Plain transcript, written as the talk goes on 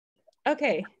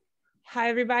Okay. Hi,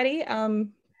 everybody.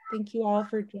 Thank you all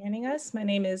for joining us. My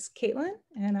name is Caitlin,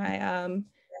 and I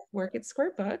work at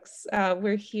Square Books.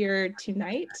 We're here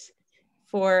tonight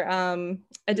for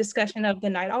a discussion of The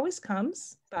Night Always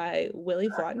Comes by Willy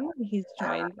Vlautin. He's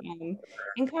joined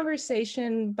in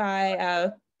conversation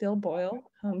by Bill Boyle,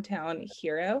 hometown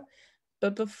hero.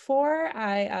 But before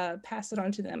I pass it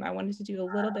on to them, I wanted to do a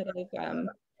little bit of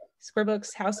Square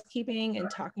Books housekeeping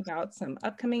and talk about some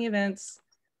upcoming events.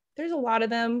 There's a lot of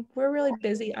them. We're really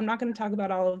busy. I'm not going to talk about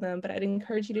all of them, but I'd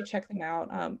encourage you to check them out.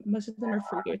 Most of them are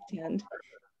free to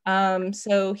attend.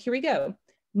 So here we go.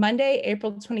 Monday,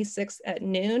 April 26th at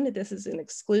noon. This is an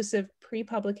exclusive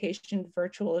pre-publication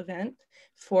virtual event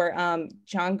for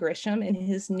John Grisham and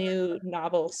his new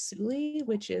novel, Sully,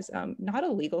 which is not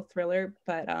a legal thriller,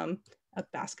 but a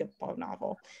basketball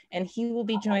novel. And he will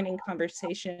be joining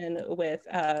conversation with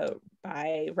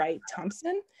by Wright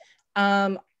Thompson.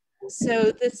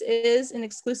 So this is an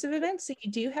exclusive event, so you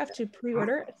do have to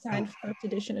pre-order a signed first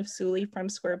edition of Sully from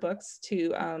Square Books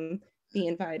to be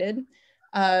invited.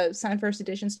 Signed first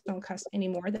editions don't cost any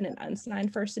more than an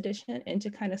unsigned first edition, and to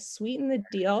kind of sweeten the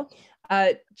deal,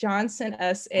 John sent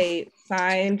us a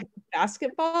signed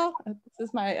basketball. This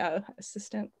is my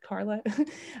assistant, Carla.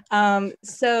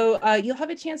 So you'll have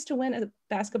a chance to win a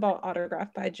basketball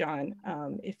autograph by John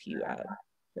if you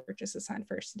purchase a signed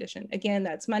first edition. Again,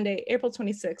 that's Monday, April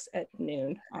 26th at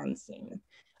noon on Zoom.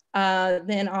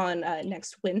 Then on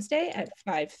next Wednesday at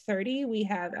 5:30, we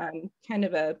have kind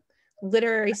of a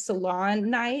literary salon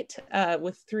night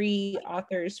with 3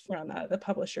 authors from the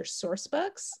publisher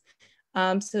Sourcebooks.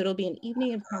 So it'll be an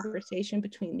evening of conversation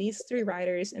between these 3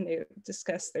 writers, and they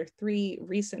discuss their 3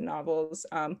 recent novels,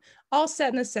 all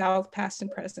set in the South, past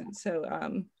and present.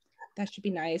 So that should be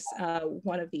nice.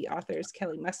 One of the authors,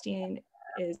 Kelly Mustian,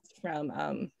 is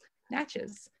from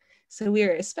Natchez. So we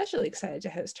are especially excited to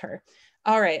host her.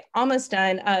 All right, almost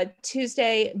done.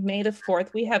 Tuesday, May the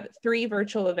 4th, we have 3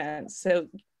 virtual events. So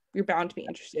you're bound to be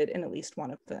interested in at least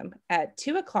one of them. At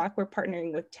 2 o'clock, we're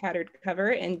partnering with Tattered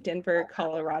Cover in Denver,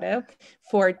 Colorado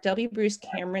for W. Bruce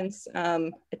Cameron's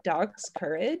A Dog's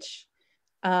Courage.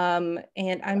 And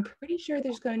I'm pretty sure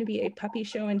there's going to be a puppy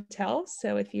show and tell.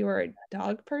 So if you are a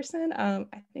dog person, I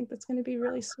think that's going to be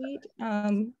really sweet.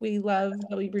 We love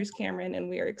W. Bruce Cameron, and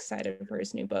we are excited for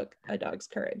his new book, A Dog's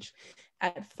Courage.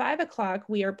 At 5 o'clock,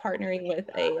 we are partnering with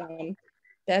a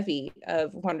bevy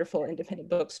of wonderful independent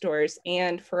bookstores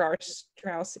and for our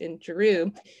Strauss in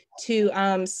Giroux to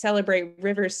celebrate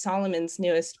Rivers Solomon's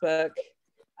newest book,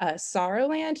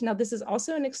 Sorrowland. Now, this is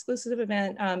also an exclusive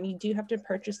event. You do have to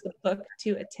purchase the book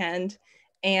to attend,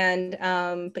 and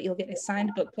but you'll get a signed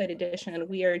bookplate edition.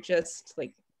 We are just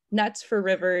like nuts for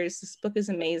Rivers. This book is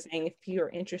amazing. If you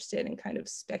are interested in kind of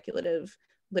speculative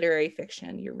literary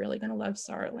fiction, you're really going to love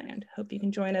Sorrowland. Hope you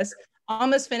can join us.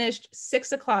 Almost finished,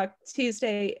 6 o'clock,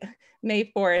 Tuesday,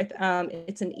 May 4th.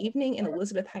 It's an evening in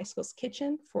Elizabeth High School's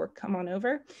kitchen for Come On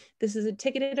Over. This is a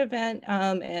ticketed event,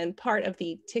 and part of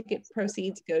the ticket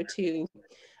proceeds go to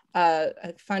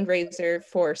a fundraiser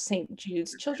for St.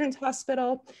 Jude's Children's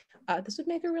Hospital. This would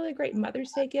make a really great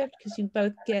Mother's Day gift because you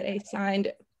both get a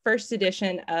signed first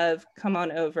edition of Come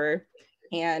On Over,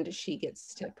 and she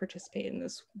gets to participate in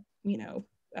this, you know,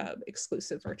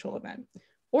 exclusive virtual event.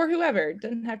 Or whoever,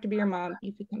 doesn't have to be your mom,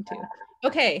 you could come too.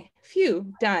 Okay,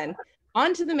 phew, done.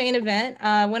 On to the main event.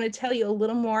 I want to tell you a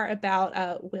little more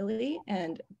about Willy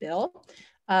and Bill.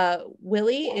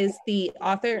 Willy is the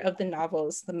author of the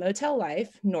novels The Motel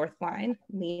Life, Northline,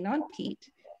 Lean on Pete,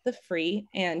 The Free,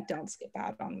 and Don't Skip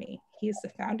Out on Me. He is the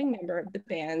founding member of the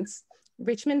bands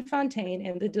Richmond Fontaine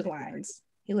and the Delines.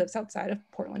 He lives outside of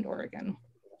Portland, Oregon.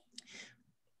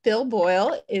 Bill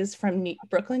Boyle is from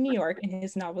Brooklyn, New York, and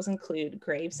his novels include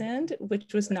Gravesend,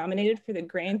 which was nominated for the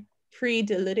Grand Prix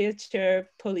de Littérature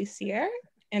Policière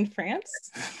in France,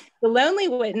 The Lonely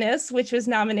Witness, which was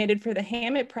nominated for the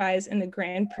Hammett Prize and the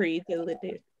Grand Prix de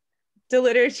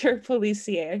Littérature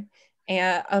Policière,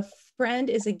 and A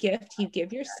Friend is a Gift You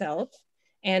Give Yourself,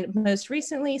 and most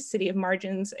recently, City of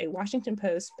Margins, a Washington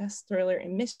Post best thriller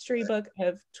and mystery book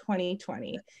of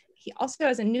 2020. He also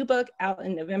has a new book out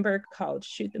in November called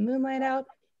Shoot the Moonlight Out.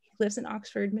 He lives in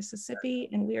Oxford, Mississippi,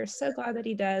 and we are so glad that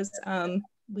he does.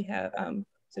 We have,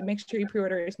 so make sure you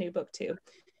pre-order his new book too.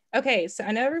 Okay, so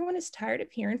I know everyone is tired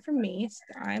of hearing from me,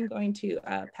 so I'm going to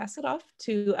pass it off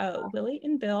to Willy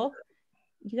and Bill.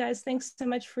 You guys, thanks so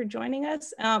much for joining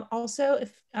us. Also,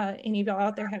 if any of y'all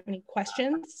out there have any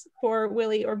questions for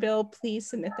Willy or Bill, please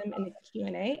submit them in the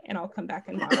Q&A, and I'll come back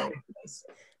and moderate this.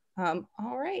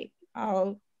 All right,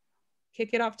 I'll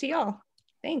kick it off to y'all.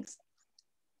 Thanks.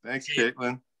 Thanks,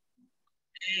 Caitlin.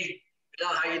 Hey, Bill,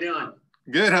 how you doing?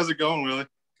 Good. How's it going, Willy?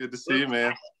 Good to see you,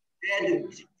 man. We had to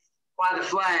fly the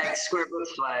flag, Square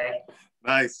Books flag.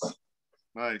 Nice.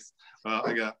 Well,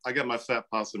 I got my Fat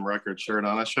Possum record shirt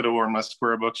on. I should have worn my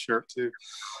Square Books shirt too.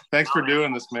 Thanks for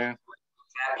doing this, man.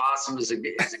 Fat Possum is a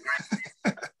great.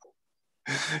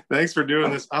 Thanks for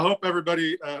doing this. I hope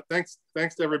everybody. Thanks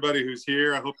to everybody who's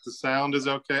here. I hope the sound is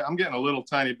okay. I'm getting a little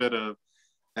tiny bit of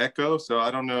echo, so I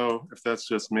don't know if that's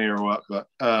just me or what. But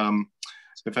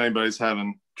if anybody's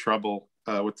having trouble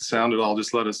with the sound at all,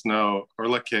 just let us know or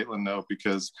let Caitlin know,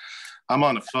 because I'm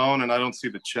on the phone and I don't see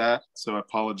the chat, so I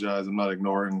apologize. I'm not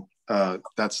ignoring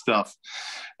that stuff.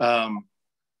 We're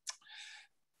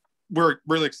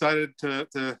really excited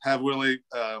to have Willy.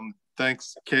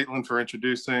 Thanks, Caitlin, for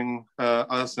introducing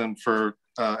us, and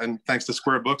thanks to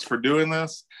Square Books for doing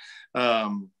this.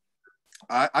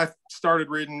 I started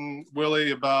reading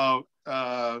Willy about,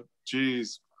 probably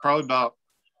about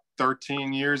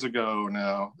 13 years ago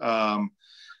now.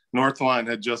 Northline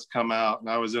had just come out, and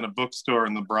I was in a bookstore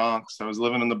in the Bronx. I was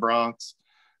living in the Bronx.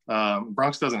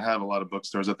 Bronx doesn't have a lot of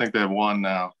bookstores. I think they have one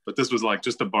now, but this was like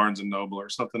just a Barnes and Noble or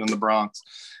something in the Bronx.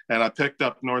 And I picked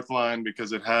up Northline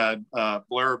because it had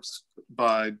blurbs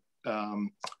by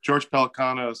George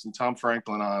Pelecanos and Tom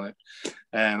Franklin on it.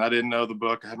 And I didn't know the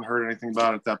book. I hadn't heard anything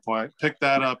about it at that point. Picked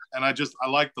that up, and I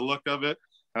liked the look of it.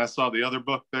 And I saw the other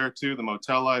book there too, The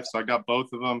Motel Life. So I got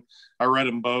both of them. I read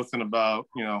them both in about,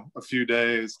 a few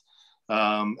days.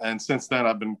 And since then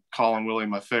I've been calling Willy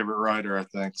my favorite writer, I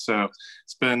think. So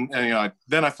it's been,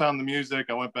 then I found the music.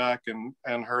 I went back and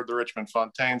heard the Richmond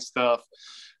Fontaine stuff,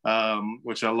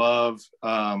 which I love.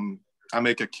 I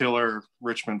make a killer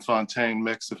Richmond Fontaine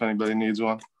mix if anybody needs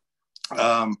one.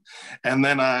 And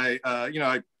then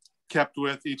I kept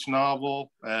with each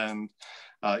novel and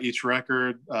each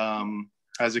record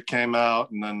as it came out.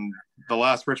 And then the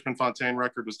last Richmond Fontaine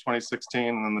record was 2016,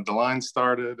 and then the Deline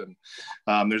started. And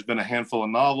there's been a handful of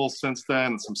novels since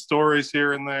then, and some stories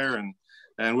here and there.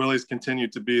 And Willy's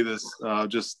continued to be this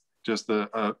just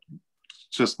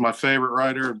my favorite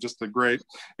writer, just a great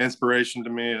inspiration to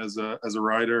me as a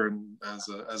writer and as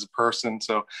a person.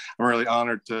 So I'm really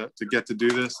honored to get to do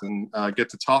this and get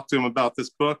to talk to him about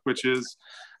this book, which is,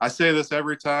 I say this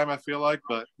every time I feel like,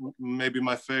 but maybe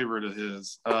my favorite of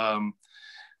his.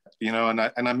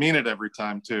 And I mean it every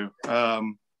time too.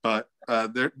 But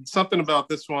there's something about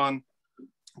this one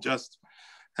just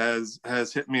has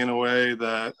hit me in a way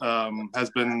that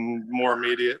has been more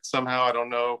immediate somehow. I don't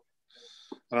know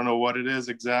what it is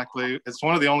exactly. It's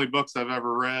one of the only books I've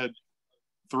ever read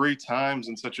 3 times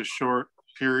in such a short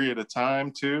period of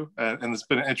time too. And it's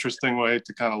been an interesting way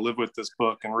to kind of live with this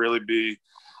book and really be,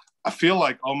 I feel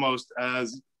like, almost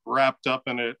as wrapped up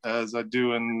in it as I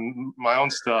do in my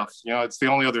own stuff. It's the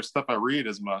only other stuff I read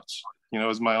as much,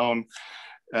 as my own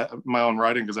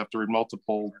writing, because I have to read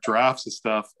multiple drafts of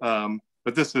stuff.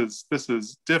 But this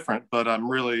is different, but I'm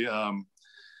really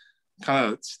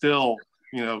kind of still,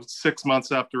 6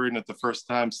 months after reading it the first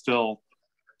time, still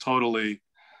totally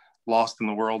lost in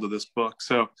the world of this book.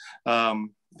 So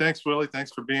thanks, Willy.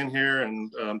 Thanks for being here.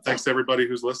 And thanks to everybody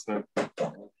who's listening.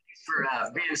 Thanks for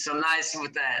being so nice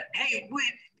with that. Hey,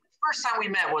 first time we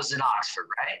met was in Oxford,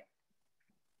 right?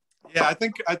 Yeah, I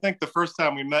think the first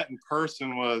time we met in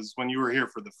person was when you were here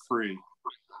for the Free.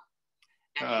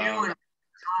 And you and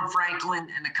Tom Franklin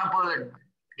and a couple other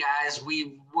guys,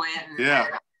 we went.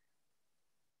 Yeah.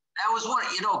 That was one,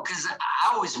 because I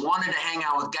always wanted to hang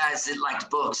out with guys that liked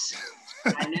books.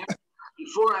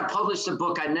 Before I published a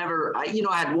book, I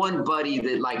had one buddy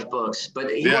that liked books, but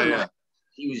he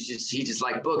just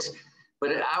liked books.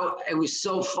 But it was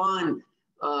so fun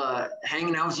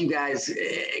hanging out with you guys,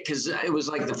 because it was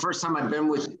like the first time I'd been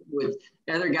with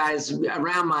other guys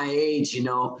around my age,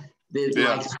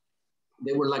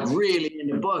 they were like really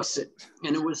into books,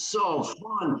 and it was so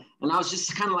fun. And I was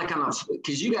just kind of like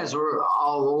because you guys were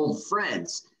all old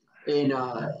friends, and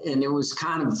it was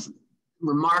kind of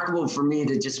remarkable for me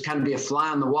to just kind of be a fly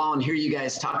on the wall and hear you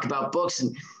guys talk about books.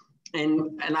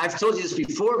 And I've told you this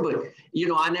before, but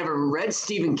I never read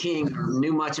Stephen King or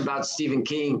knew much about Stephen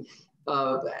King.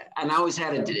 And I always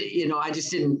had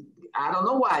I don't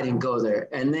know why I didn't go there.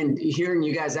 And then hearing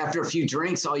you guys after a few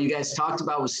drinks, all you guys talked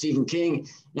about was Stephen King.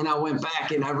 And I went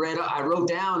back and I wrote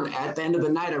down at the end of the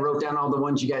night, I wrote down all the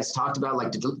ones you guys talked about,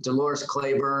 like Dolores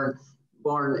Claiborne,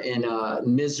 Born in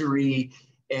Misery.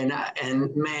 And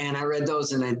man, I read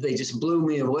those and they just blew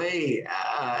me away.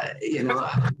 I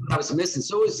was missing.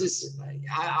 So it was this,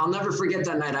 I'll never forget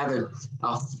that night. I have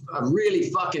a really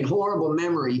fucking horrible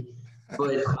memory.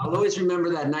 But I'll always remember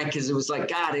that night because it was like,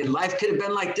 God, life could have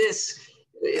been like this.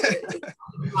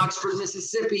 Oxford,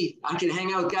 Mississippi. I could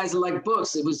hang out with guys that like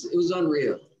books. It was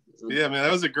unreal. Yeah, man,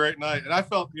 that was a great night. And I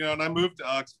felt, and I moved to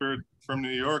Oxford from New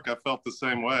York. I felt the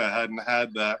same way. I hadn't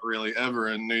had that really ever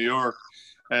in New York.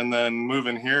 And then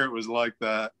moving here, it was like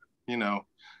that,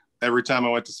 every time I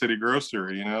went to City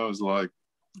Grocery, it was like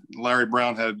Larry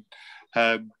Brown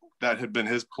that had been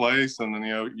his place. And then,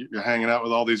 you're hanging out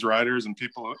with all these writers and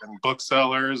people and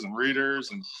booksellers and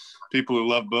readers and people who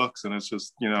love books. And it's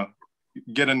just,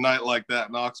 get a night like that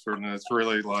in Oxford. And it's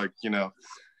really like,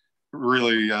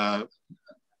 really,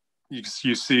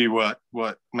 you see what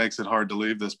makes it hard to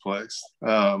leave this place.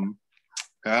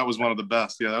 That was one of the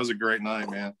best. Yeah, that was a great night,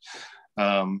 man.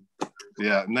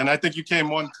 Yeah, and then I think you came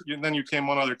one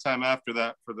other time after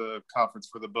that for the conference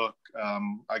for the book.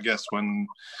 I guess I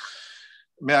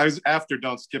was after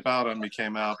Don't Skip Out on Me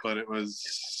came out, but it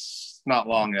was not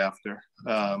long after.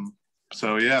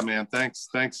 So yeah, man, thanks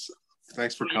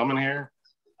for coming here.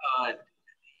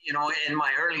 In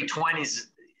my early 20s,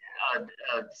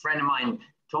 a friend of mine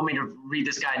told me to read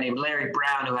this guy named Larry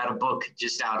Brown, who had a book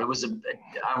just out. I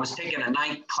was taking a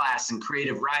night class in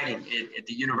creative writing at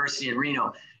the university in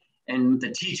Reno, and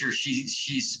the teacher, she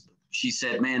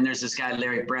said, man, there's this guy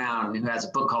Larry Brown who has a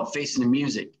book called Facing the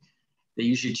Music that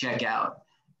you should check out.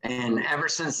 And ever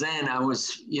since then, I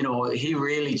was, he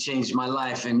really changed my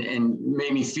life and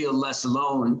made me feel less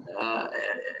alone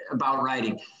about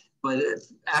writing. But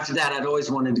after that, I'd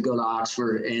always wanted to go to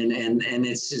Oxford, and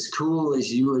it's as cool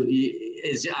as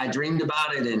as I dreamed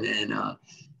about it,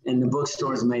 and the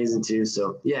bookstore is amazing too.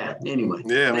 So yeah. Anyway.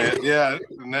 Yeah, man. Yeah,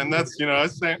 and then that's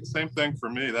same thing for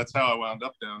me. That's how I wound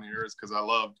up down here, is because I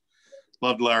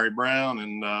loved Larry Brown,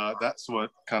 and that's what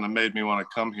kind of made me want to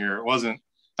come here. It wasn't.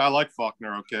 I like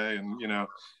Faulkner, okay,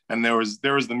 and there was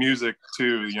the music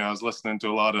too. I was listening to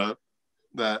a lot of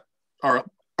that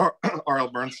R.L.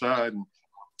 Burnside and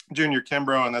Junior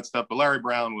Kimbrough and that stuff, but Larry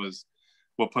Brown was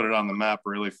what put it on the map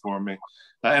really for me.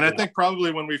 And I think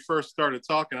probably when we first started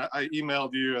talking, I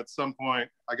emailed you at some point.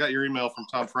 I got your email from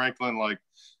Tom Franklin like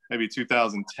maybe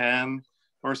 2010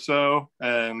 or so,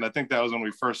 and I think that was when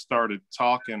we first started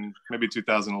talking, maybe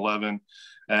 2011.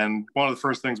 And one of the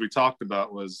first things we talked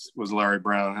about was Larry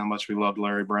Brown, how much we loved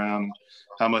Larry Brown,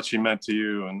 how much he meant to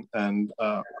you, and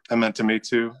it meant to me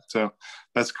too. So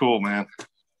that's cool, man.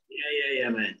 Yeah,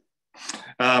 man.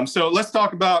 So let's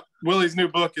talk about Willy's new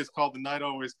book. Is called The Night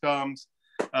Always Comes,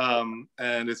 and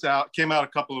came out a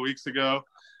couple of weeks ago,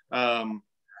 and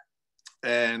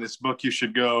it's a book you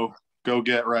should go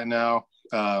get right now.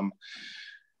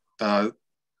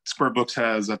 Square Books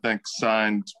has, I think,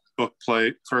 signed book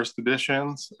plate first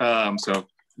editions, so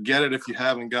get it if you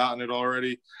haven't gotten it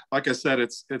already. Like I said,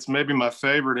 it's maybe my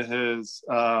favorite of his,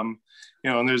 and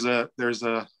there's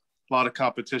a lot of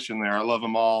competition there. I love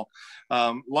them all.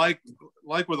 Like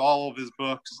with all of his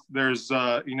books, there's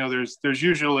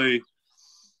usually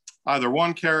either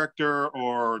one character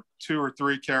or two or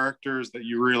three characters that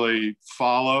you really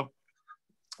follow.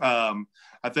 I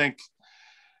think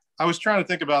I was trying to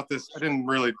think about this. I didn't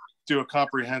really do a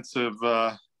comprehensive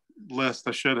list.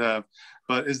 I should have,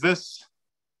 but is this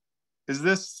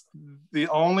the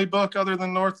only book other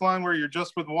than Northline where you're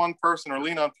just with one person, or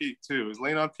Lean on Pete too? Is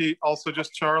Lean on Pete also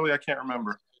just Charlie? I can't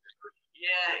remember.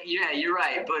 Yeah, you're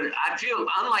right. But I feel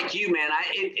unlike you, man.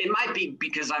 It might be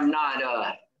because I'm not.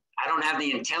 I don't have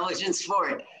the intelligence for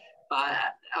it.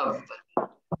 Of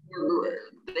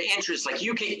the interest, like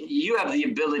you have the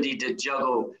ability to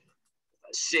juggle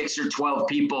 6 or 12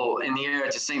 people in the air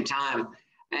at the same time,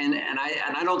 and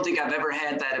I don't think I've ever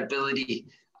had that ability.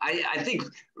 I think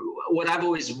what I've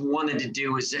always wanted to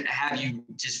do is have you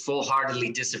just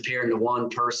full-heartedly disappear into one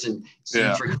person,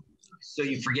 so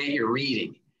you forget your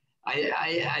reading.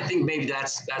 I think maybe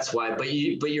that's why. But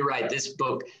you're right. This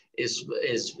book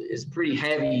is pretty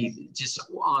heavy just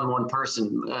on one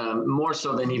person, more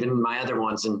so than even my other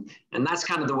ones, and that's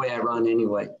kind of the way I run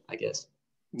anyway, I guess.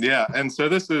 Yeah, and so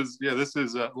this is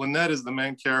Lynette is the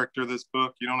main character of this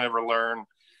book. You don't ever learn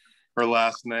her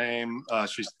last name.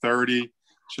 She's 30.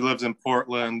 She lives in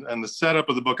Portland, and the setup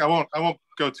of the book, I won't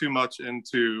go too much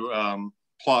into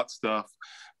plot stuff,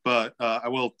 but I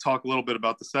will talk a little bit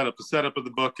about the setup. The setup of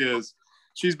the book is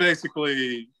she's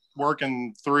basically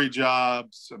working 3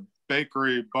 jobs: a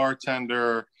bakery,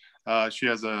 bartender. She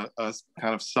has a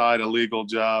kind of side illegal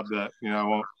job that I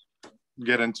won't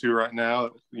get into right now.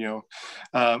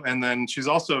 And then she's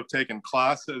also taken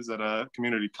classes at a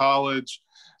community college.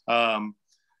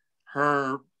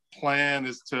 Her plan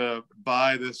is to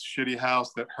buy this shitty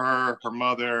house that her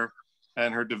mother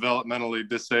and her developmentally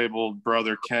disabled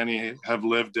brother Kenny have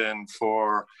lived in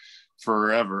for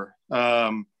forever.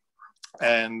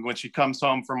 And when she comes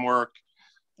home from work,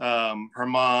 her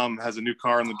mom has a new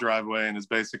car in the driveway and is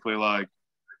basically like,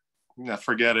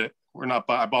 forget it.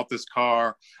 I bought this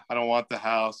car. I don't want the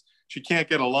house. She can't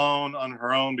get a loan on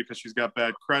her own because she's got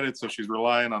bad credit. So she's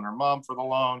relying on her mom for the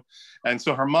loan. And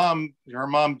so her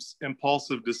mom's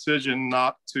impulsive decision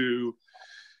not to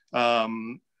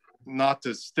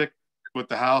stick with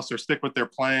the house or stick with their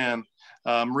plan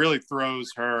really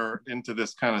throws her into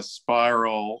this kind of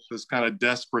spiral, this kind of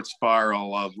desperate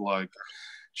spiral of like,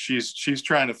 she's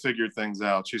trying to figure things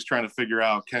out. She's trying to figure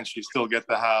out, can she still get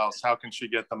the house? How can she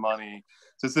get the money?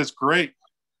 So it's this great,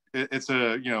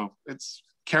 it's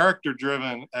character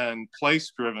driven and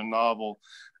place driven novel,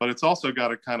 but it's also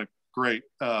got a kind of great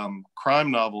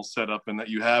crime novel set up in that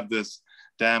you have this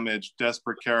damaged,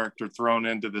 desperate character thrown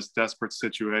into this desperate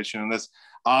situation. And this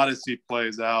odyssey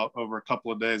plays out over a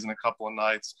couple of days and a couple of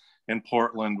nights in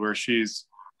Portland, where she's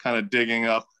kind of digging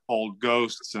up old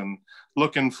ghosts and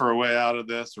looking for a way out of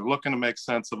this, or looking to make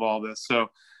sense of all this. So,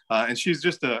 and she's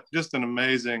just an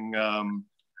amazing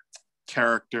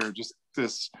character, just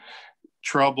this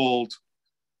troubled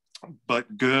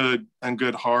but good and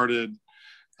good-hearted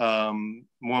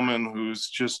woman who's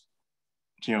just,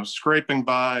 scraping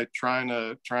by, trying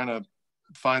to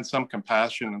find some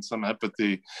compassion and some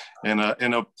empathy in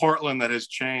a Portland that has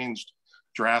changed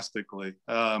drastically.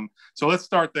 So let's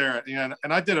start there. And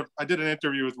I did an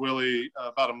interview with Willy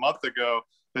about a month ago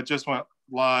that just went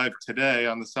live today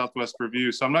on the Southwest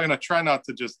Review. So I'm not going to try not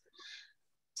to just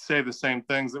say the same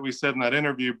things that we said in that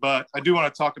interview, but I do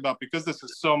want to talk about, because this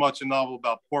is so much a novel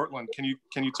about Portland. Can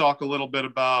you talk a little bit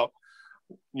about,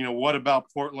 what about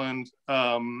Portland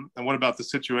and what about the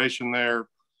situation there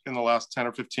in the last 10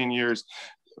 or 15 years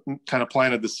kind of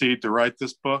planted the seed to write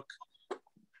this book?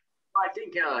 I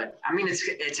think,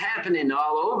 it's happening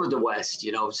all over the West,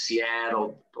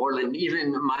 Seattle, Portland,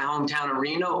 even my hometown of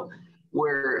Reno,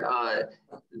 where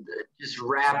just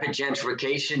rapid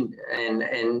gentrification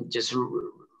and just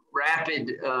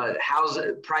rapid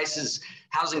housing prices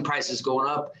going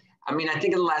up. I think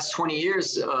in the last 20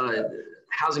 years,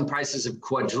 housing prices have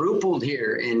quadrupled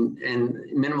here, and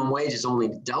minimum wage has only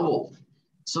doubled.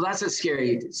 So that's a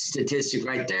scary statistic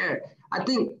right there. I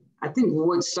think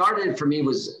what started for me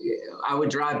was I would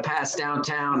drive past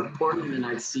downtown Portland and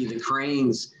I'd see the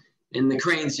cranes, and the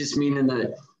cranes just meaning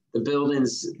the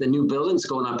buildings, the new buildings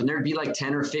going up, and there'd be like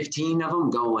 10 or 15 of them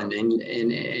going,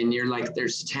 and you're like,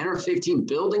 there's 10 or 15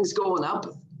 buildings going up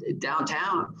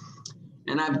downtown.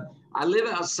 And I live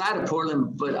outside of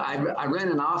Portland, but I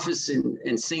rent an office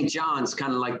in St. John's,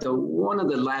 kind of like one of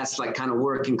the last like kind of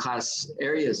working class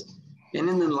areas. And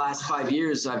in the last 5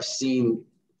 years, I've seen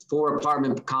 4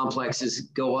 apartment complexes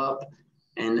go up,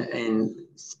 and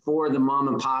 4 of the mom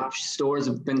and pop stores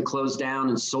have been closed down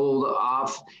and sold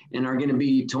off and are going to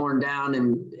be torn down,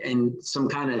 and some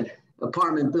kind of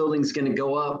apartment building's going to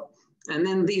go up. And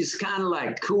then these kind of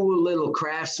like cool little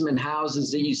craftsman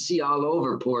houses that you see all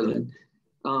over Portland,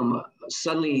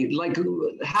 suddenly, like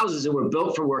houses that were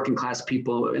built for working class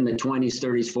people in the 20s,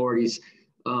 30s, 40s,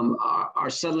 are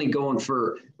suddenly going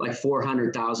for like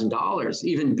 $400,000,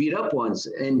 even beat up ones.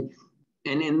 And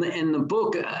in the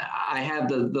book, I have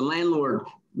the landlord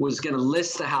was going to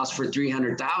list the house for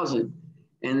 $300,000,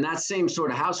 and that same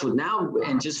sort of house would now,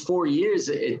 in just 4 years,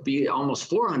 it'd be almost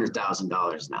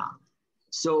 $400,000 now.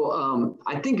 So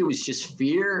I think it was just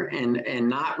fear and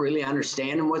not really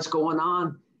understanding what's going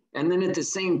on. And then at the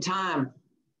same time,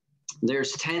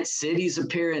 there's tent cities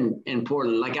appearing in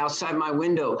Portland. Like outside my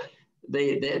window,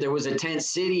 there was a tent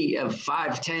city of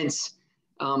 5 tents,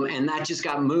 and that just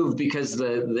got moved because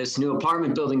this new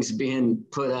apartment building's being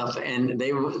put up, and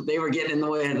they were getting in the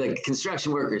way of the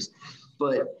construction workers.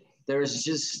 But there's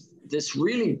just this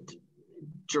really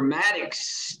dramatic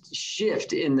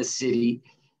shift in the city.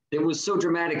 It was so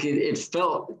dramatic, it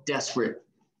felt desperate.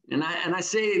 And I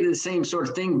say the same sort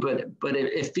of thing, but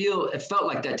it felt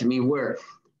like that to me, where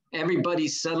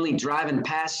everybody's suddenly driving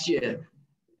past you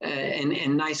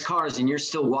in nice cars, and you're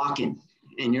still walking,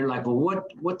 and you're like, well,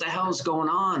 what the hell is going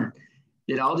on?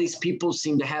 Did all these people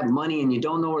seem to have money, and you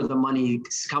don't know where the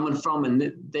money's coming from,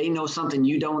 and they know something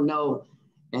you don't know,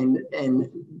 and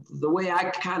the way I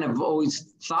kind of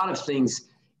always thought of things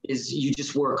is you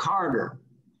just work harder.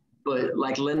 But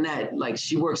like Lynette, like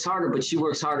she works harder, but she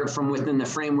works harder from within the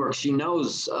framework she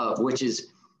knows of, which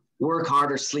is work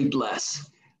harder, sleep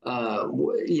less.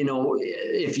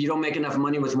 If you don't make enough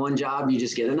money with one job, you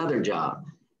just get another job.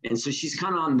 And so she's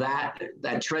kind of on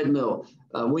that treadmill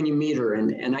when you meet her.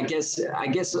 And I guess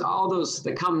all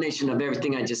the combination of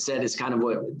everything I just said is kind of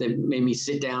what that made me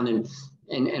sit down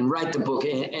and write the book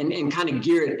and kind of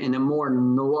gear it in a more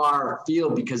noir feel,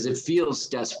 because it feels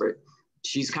desperate.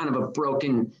 She's kind of a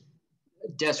broken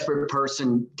desperate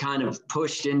person kind of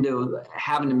pushed into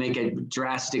having to make a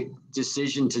drastic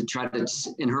decision to try to,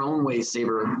 in her own way, save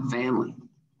her family.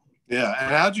 Yeah.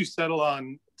 And how'd you settle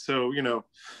on, so, you know,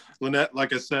 Lynette,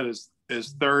 like I said, is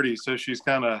 30. So she's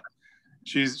kind of,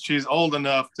 she's old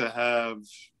enough to have,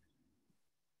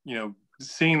 you know,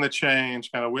 seen the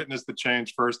change, kind of witnessed the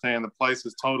change firsthand. The place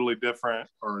is totally different,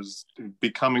 or is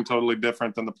becoming totally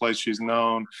different than the place she's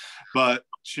known. But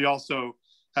she also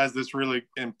has this really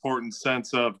important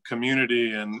sense of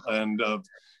community and of,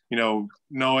 you know,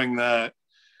 knowing that,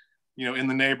 you know, in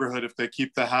the neighborhood, if they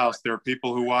keep the house, there are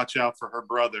people who watch out for her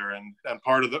brother. And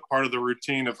part of the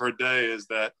routine of her day is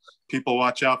that people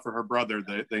watch out for her brother.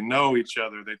 They know each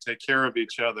other. They take care of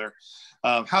each other.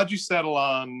 How'd you settle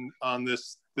on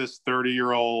this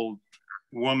 30-year-old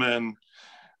woman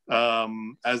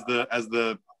as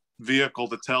the vehicle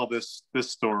to tell this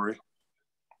story?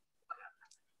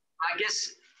 I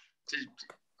guess,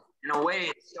 in a way,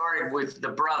 it started with the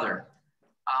brother.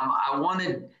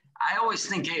 I always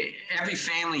think every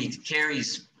family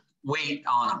carries weight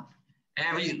on them. I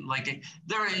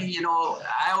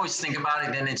always think about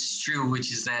it, and it's true,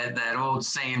 which is that old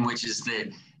saying, which is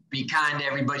that be kind to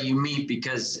everybody you meet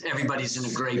because everybody's in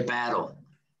a great battle.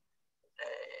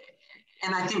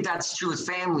 And I think that's true with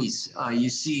families. You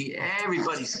see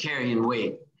everybody's carrying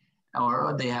weight,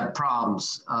 or they have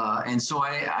problems. And so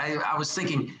I was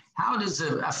thinking, how does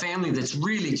a family that's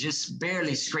really just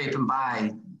barely scraping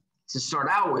by to start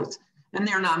out with, and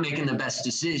they're not making the best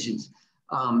decisions,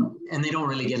 and they don't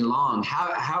really get along,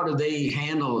 how do they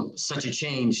handle such a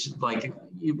change, like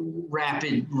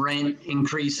rapid rent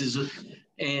increases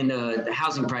and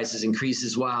housing prices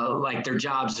increases while like their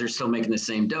jobs are still making the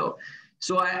same dough?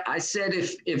 So I said,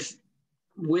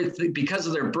 because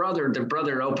of their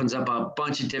brother opens up a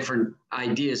bunch of different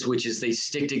ideas, which is they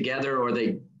stick together or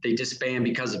they disband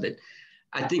because of it.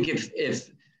 I think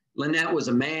if Lynette was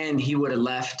a man, he would have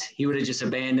left. He would have just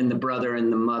abandoned the brother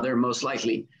and the mother, most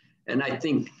likely. And I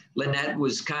think Lynette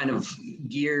was kind of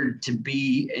geared to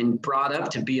be and brought up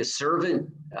to be a servant,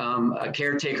 a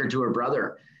caretaker to her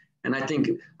brother. And I think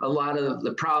a lot of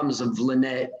the problems of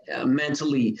Lynette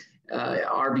mentally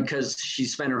are because she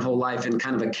spent her whole life in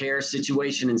kind of a care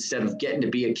situation instead of getting to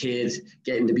be a kid,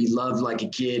 getting to be loved like a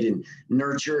kid and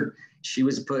nurtured. She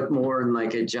was put more in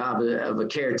like a job of a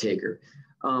caretaker.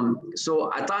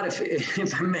 So I thought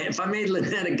if I made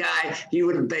Lynette a guy, he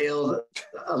would have bailed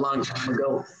a long time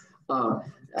ago.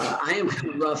 I am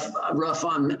rough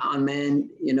on men,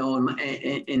 you know,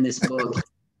 in this book.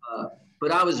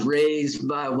 But I was raised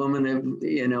by a woman,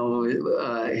 you know,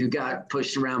 who got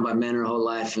pushed around by men her whole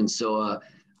life. And so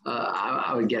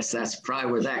I would guess that's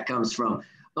probably where that comes from.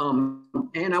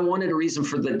 And I wanted a reason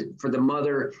for the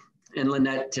mother and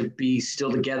Lynette to be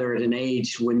still together at an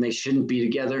age when they shouldn't be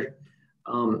together.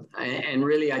 And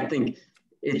really, I think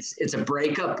it's a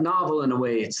breakup novel in a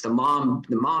way. It's the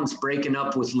mom's breaking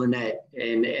up with Lynette,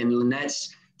 and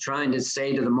Lynette's trying to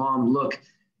say to the mom, look,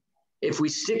 if we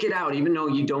stick it out, even though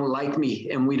you don't like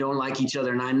me and we don't like each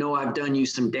other, and I know I've done you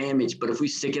some damage, but if we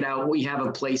stick it out, we have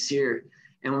a place here.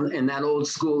 And that old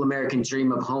school American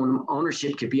dream of home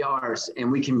ownership could be ours,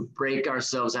 and we can break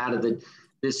ourselves out of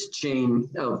this chain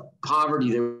of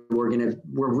poverty that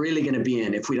we're really gonna be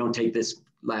in if we don't take this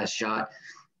last shot.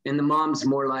 And the mom's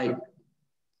more like,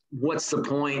 what's the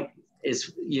point?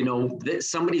 Is, you know,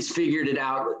 somebody's figured it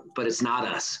out, but it's not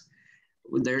us.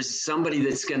 There's somebody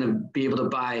that's going to be able to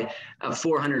buy a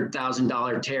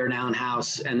 $400,000 tear down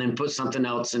house and then put something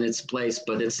else in its place,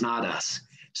 but it's not us.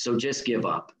 So just give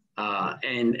up.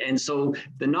 And so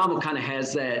the novel kind of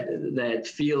has that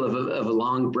feel of a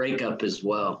long breakup as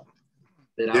well.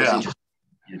 That I was interested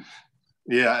in.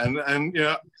 Yeah, and you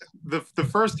know, the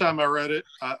first time I read it,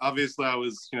 obviously I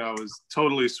was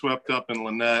totally swept up in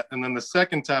Lynette, and then the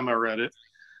second time I read it,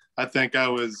 I think I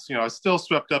was still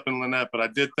swept up in Lynette, but I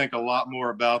did think a lot more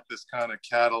about this kind of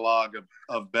catalog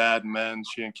of bad men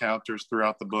she encounters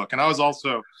throughout the book. And I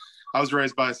was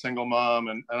raised by a single mom,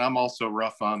 and I'm also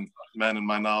rough on men in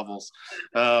my novels,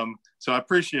 so I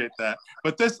appreciate that.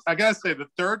 But this, I gotta say, the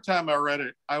third time I read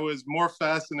it, I was more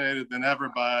fascinated than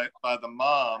ever by the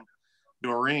mom,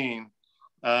 Doreen.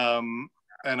 And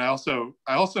I also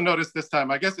noticed this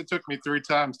time, I guess it took me 3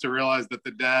 times to realize that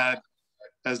the dad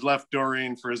has left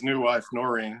Doreen for his new wife,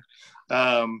 Noreen,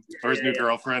 or his new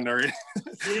girlfriend, Noreen.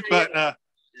 But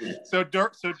so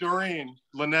Doreen,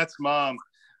 Lynette's mom,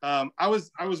 I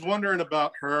was wondering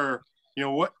about her,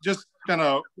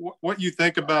 what you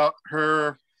think about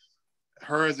her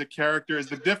as a character. Is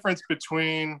the difference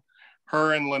between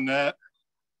her and Lynette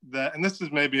and this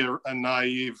is maybe a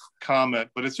naive comment,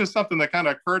 but it's just something that kind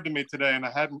of occurred to me today, and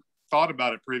I hadn't thought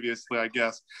about it previously, I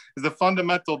guess. Is the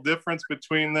fundamental difference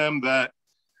between them that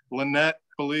Lynette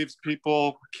believes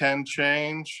people can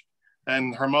change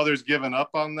and her mother's given up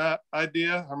on that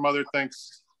idea? Her mother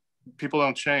thinks people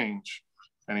don't change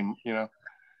anymore, you know?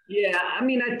 Yeah, I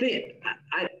mean, I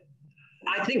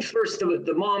think first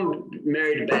the mom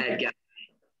married a bad guy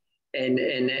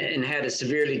and had a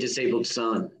severely disabled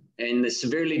son. And the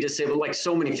severely disabled, like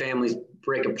so many families,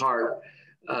 break apart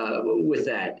with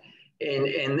that.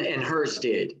 And hers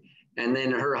did. And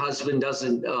then her husband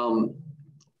doesn't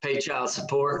pay child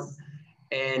support.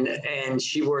 And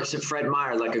she works at Fred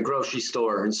Meyer, like a grocery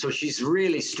store. And so she's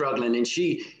really struggling. And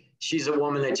she's a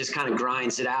woman that just kind of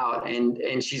grinds it out.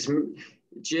 And she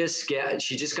just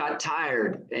got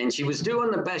tired. And she was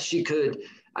doing the best she could,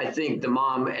 I think, the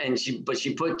mom. But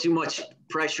she put too much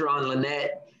pressure on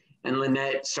Lynette, and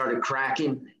Lynette started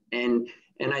cracking. And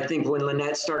I think when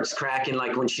Lynette starts cracking,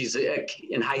 like when she's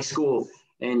in high school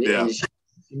and she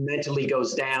mentally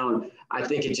goes down, I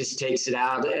think it just takes it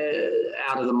out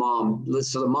of the mom.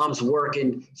 So the mom's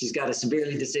working, she's got a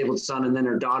severely disabled son, and then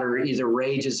her daughter either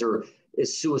rages or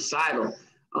is suicidal.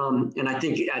 And I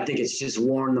think it's just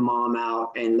worn the mom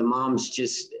out, and the mom's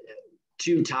just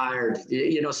too tired.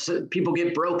 You know, so people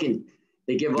get broken,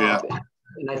 they give up.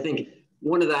 And I think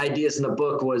one of the ideas in the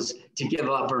book was to give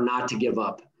up or not to give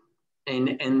up.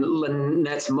 And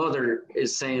Lynette's mother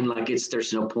is saying, like,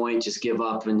 there's no point, just give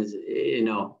up, and you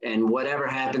know, and whatever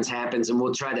happens, and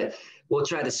we'll try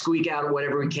to squeak out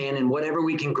whatever we can, and whatever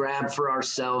we can grab for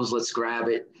ourselves, let's grab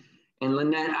it. And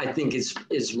Lynette, I think,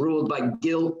 is ruled by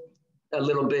guilt a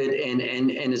little bit,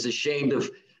 and is ashamed of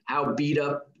how beat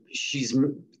up she's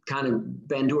kind of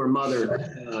been to her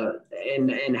mother,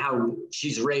 and how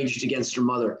she's raged against her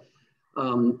mother.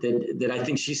 That I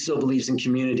think she still believes in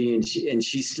community, and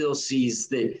she still sees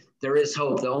that there is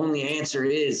hope. The only answer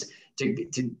is to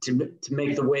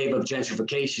make the wave of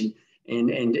gentrification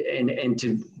and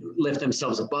to lift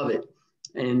themselves above it.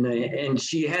 And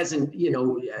she hasn't, you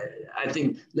know, I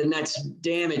think Lynette's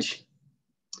damage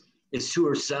is to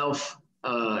herself,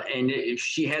 and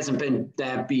she hasn't been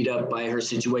that beat up by her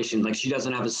situation. Like, she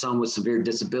doesn't have a son with severe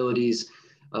disabilities.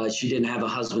 She didn't have a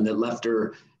husband that left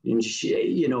her. And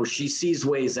she sees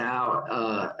ways out,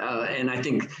 and I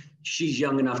think she's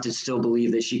young enough to still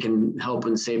believe that she can help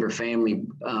and save her family.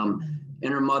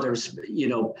 And her mother's, you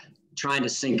know, trying to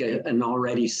sink an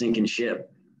already sinking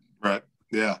ship. Right.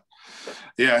 Yeah.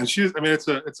 Yeah. And it's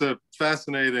a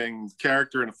fascinating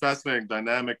character and a fascinating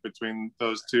dynamic between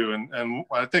those two. And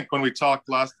I think when we talked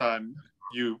last time,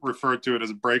 you referred to it as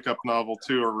a breakup novel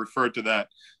too, or referred to that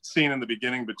scene in the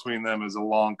beginning between them as a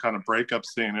long kind of breakup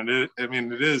scene. And it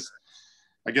is,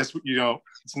 I guess, you know,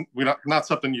 it's not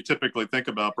something you typically think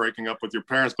about, breaking up with your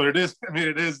parents, but it is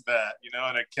that, you know,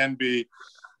 and it can be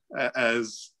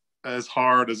as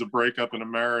hard as a breakup in a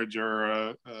marriage or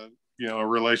a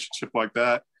relationship like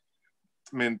that.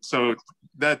 I mean, so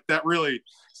that really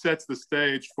sets the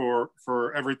stage for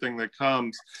everything that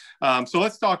comes. So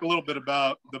let's talk a little bit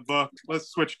about the book. Let's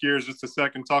switch gears just a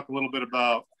second, talk a little bit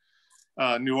about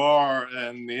noir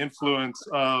and the influence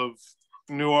of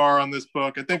noir on this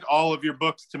book. I think all of your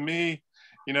books, to me,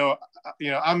 you know,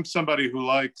 I'm somebody who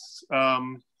likes,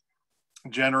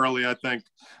 generally, I think,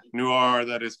 noir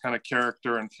that is kind of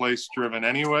character and place driven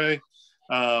anyway.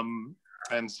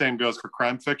 And same goes for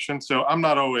crime fiction. So I'm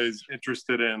not always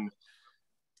interested in,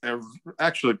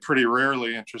 actually pretty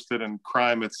rarely interested in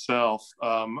crime itself,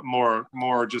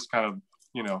 more just kind of,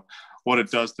 you know, what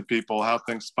it does to people, how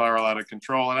things spiral out of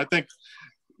control. And I think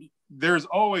there's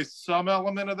always some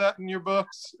element of that in your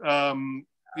books,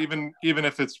 even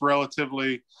if it's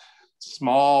relatively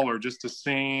small or just a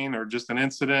scene or just an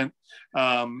incident.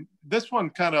 This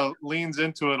one kind of leans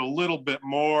into it a little bit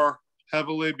more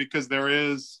heavily, because there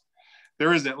is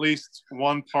at least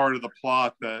one part of the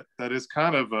plot that is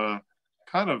kind of a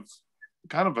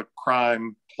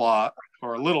crime plot,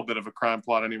 or a little bit of a crime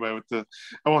plot anyway.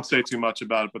 I won't say too much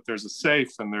about it, but there's a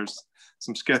safe and there's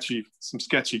some sketchy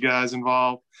guys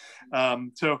involved.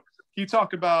 So can you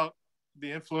talk about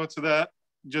the influence of that?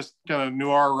 Just kind of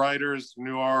noir writers,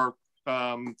 noir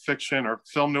fiction or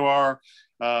film noir,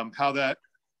 how that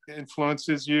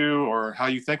influences you or how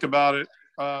you think about it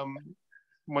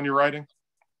when you're writing?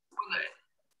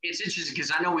 It's interesting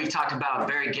because I know we've talked about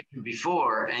Barry Gifford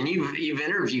before, and you've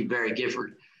interviewed Barry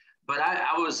Gifford, but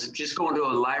I was just going to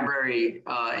a library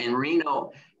in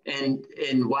Reno, and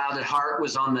Wild at Heart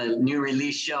was on the new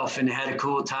release shelf, and it had a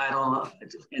cool title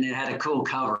and it had a cool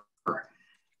cover,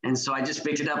 and so I just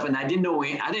picked it up, and I didn't know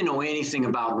anything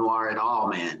about noir at all,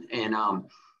 man, and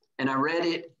I read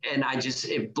it, and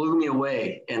it blew me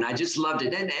away, and I just loved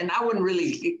it, and I wouldn't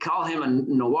really call him a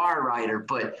noir writer,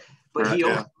 but but right,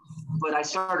 yeah. but I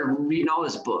started reading all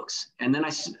his books. And then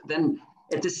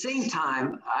at the same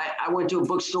time, I went to a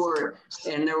bookstore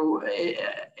and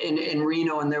in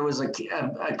Reno, and there was a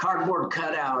cardboard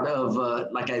cutout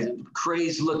of like a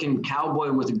crazed looking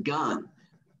cowboy with a gun.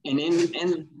 And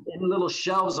in little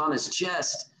shelves on his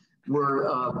chest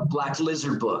were Black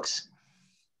Lizard books.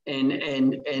 And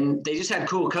they just had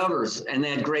cool covers, and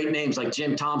they had great names like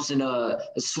Jim Thompson, a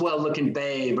swell looking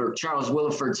babe, or Charles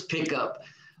Williford's Pickup,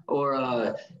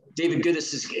 or David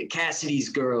Goodis's Cassidy's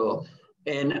Girl.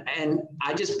 And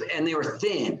they were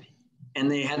thin,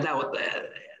 and they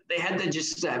had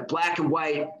just black and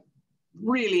white,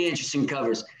 really interesting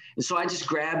covers. And so I just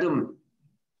grabbed them,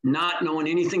 not knowing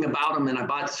anything about them, and I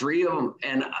bought 3 of them,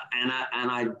 and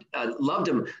I loved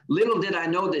them. Little did I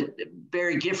know that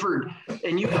Barry Gifford,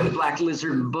 and you have the Black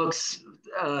Lizard books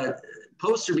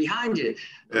poster behind you.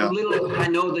 Yeah. Little did I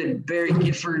know that Barry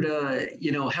Gifford,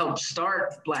 helped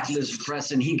start Black Lizard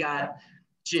Press, and he got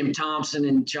Jim Thompson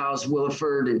and Charles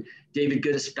Williford and David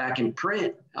Goodis back in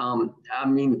print.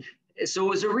 So it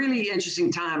was a really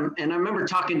interesting time, and I remember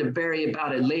talking to Barry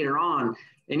about it later on,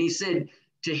 and he said,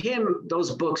 to him, those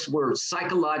books were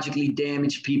psychologically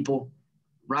damaged people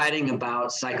writing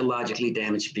about psychologically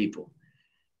damaged people.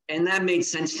 And that made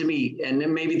sense to me. And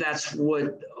then maybe that's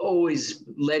what always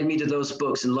led me to those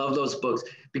books and love those books,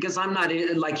 because I'm not,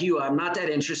 like you, I'm not that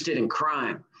interested in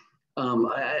crime.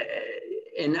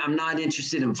 And I'm not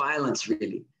interested in violence,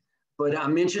 really. But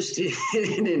I'm interested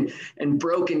in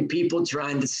broken people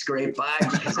trying to scrape by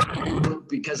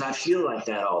because I feel like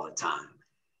that all the time.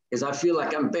 Because I feel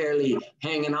like I'm barely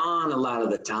hanging on a lot of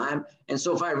the time. And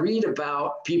so if I read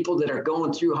about people that are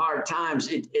going through hard times,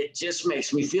 it just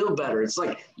makes me feel better. It's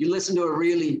like you listen to a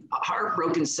really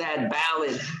heartbroken, sad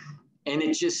ballad, and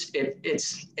it just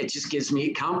gives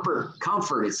me comfort.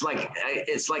 It's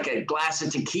like a glass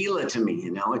of tequila to me,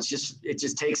 it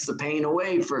just takes the pain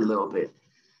away for a little bit.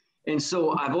 And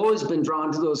so I've always been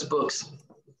drawn to those books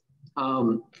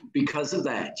because of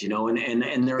that,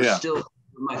 and they're still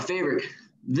my favorite.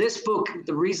 This book,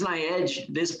 the reason I edge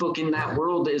this book in that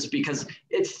world is because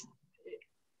it's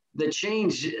the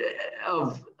change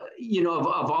of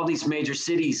all these major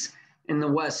cities in the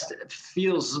West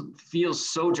feels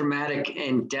so dramatic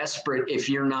and desperate if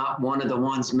you're not one of the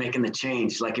ones making the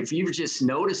change. Like if you're just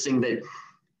noticing that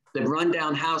the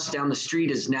rundown house down the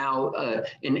street is now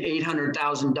an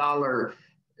 $800,000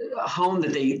 home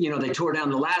that they tore down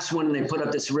the last one and they put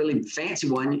up this really fancy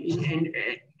one,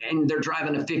 and they're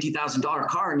driving a $50,000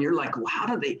 car, and you're like, well, how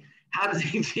do they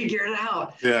figure it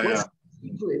out? Yeah.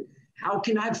 How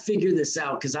can I figure this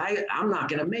out? Because I'm not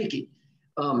going to make it.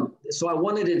 So I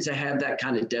wanted it to have that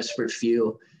kind of desperate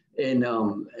feel, and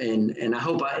I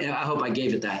hope I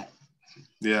gave it that.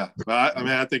 Yeah,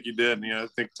 I think you did. I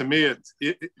think to me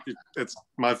it's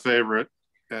my favorite.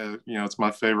 It's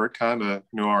my favorite kind of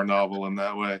noir novel in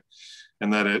that way,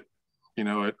 and that it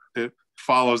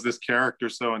follows this character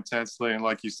so intensely, and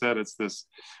like you said, it's this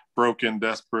broken,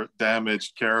 desperate,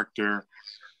 damaged character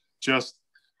just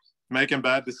making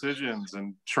bad decisions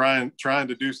and trying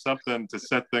to do something to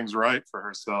set things right for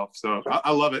herself. So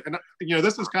I love it. And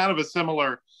this is kind of a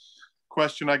similar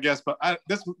question, I guess, but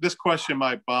this question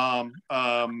might bomb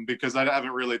because I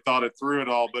haven't really thought it through at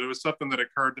all, but it was something that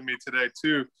occurred to me today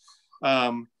too.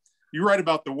 You write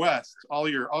about the West. All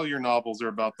your novels are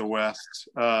about the West.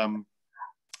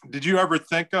 Did you ever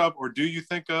think of, or do you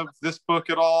think of this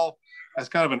book at all as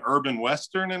kind of an urban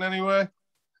Western in any way?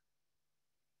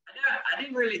 I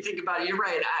didn't really think about it. You're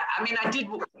right. I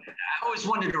always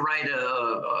wanted to write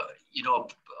a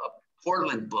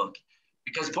Portland book,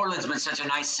 because Portland's been such a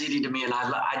nice city to me, and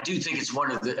I do think it's one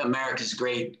of America's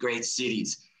great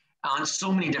cities on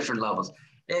so many different levels.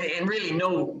 And really,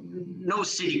 no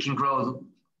city can grow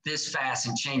this fast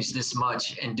and change this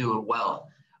much and do it well.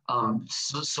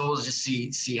 So we'll just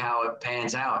see how it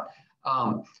pans out.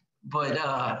 But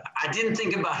I didn't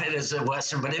think about it as a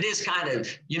Western, but it is kind of,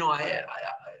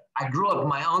 I grew up,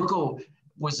 my uncle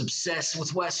was obsessed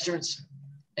with Westerns.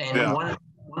 And one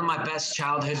of my best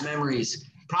childhood memories,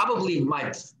 probably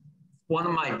one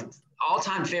of my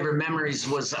all-time favorite memories,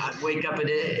 was I'd wake up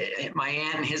at my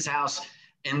aunt and his house,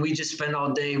 and we just spend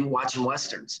all day watching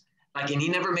Westerns. And he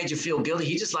never made you feel guilty.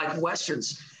 He just liked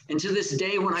Westerns. And to this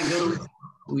day, when I go,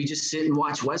 we just sit and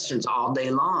watch Westerns all day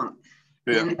long.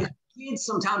 Yeah. And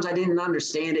sometimes I didn't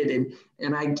understand it.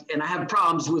 And I have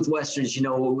problems with Westerns,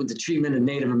 with the treatment of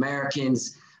Native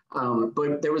Americans.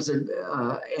 But there was and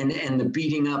the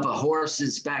beating up of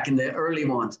horses back in the early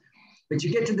ones. But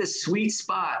you get to this sweet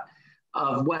spot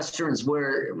of Westerns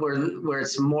where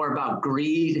it's more about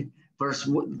greed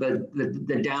versus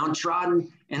the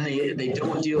downtrodden, and they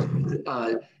don't deal with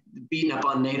beating up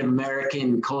on Native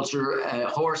American culture,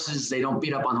 horses. They don't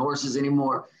beat up on horses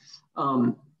anymore.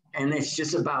 And it's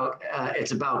just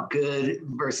about good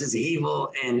versus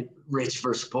evil and rich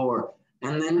versus poor.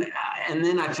 And then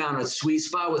I found a sweet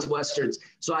spot with Westerns.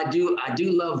 So I do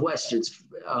love Westerns,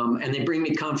 and they bring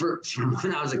me comfort from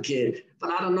when I was a kid.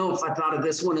 But I don't know if I thought of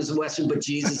this one as a Western, but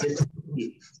Jesus, it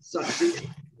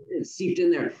seeped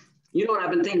in there. You know what I've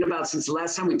been thinking about since the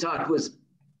last time we talked was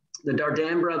the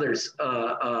Dardenne brothers.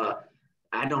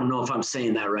 I don't know if I'm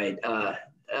saying that right.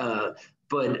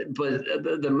 But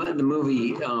the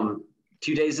movie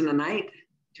 2 Days and a Night.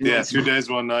 2 days,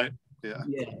 1 night. Yeah.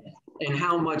 Yeah, and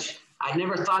how much I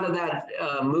never thought of that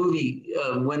movie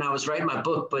when I was writing my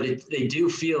book, but they do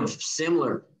feel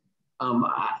similar.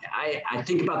 I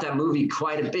think about that movie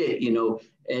quite a bit, you know,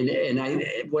 and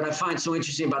what I find so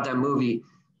interesting about that movie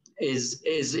is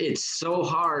it's so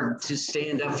hard to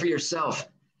stand up for yourself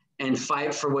and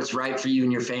fight for what's right for you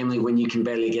and your family when you can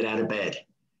barely get out of bed.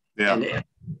 Yeah.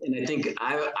 And I think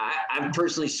I've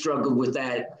personally struggled with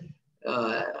that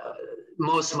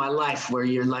most of my life, where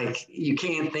you're like, you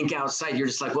can't think outside. You're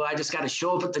just like, well, I just got to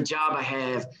show up at the job I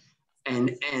have,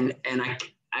 and I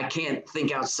can't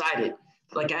think outside it.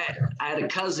 Like I had a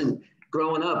cousin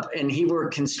growing up, and he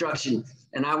worked construction,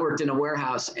 and I worked in a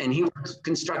warehouse, and he worked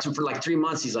construction for like 3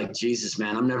 months. He's like, Jesus,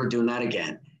 man, I'm never doing that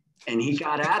again. And he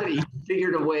got out of it. He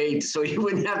figured a way so he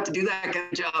wouldn't have to do that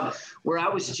kind of job, where I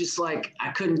was just like,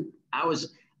 I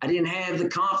didn't have the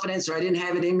confidence, or I didn't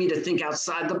have it in me to think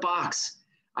outside the box.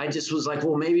 I just was like,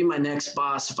 well, maybe my next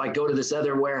boss, if I go to this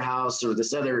other warehouse or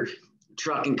this other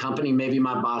trucking company, maybe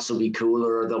my boss will be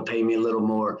cooler, or they'll pay me a little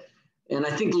more. And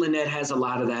I think Lynette has a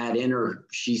lot of that in her.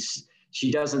 She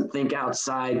doesn't think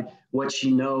outside what she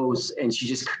knows, and she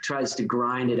just tries to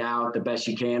grind it out the best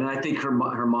she can. And I think her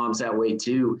mom's that way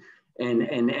too.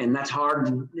 And that's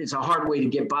hard. It's a hard way to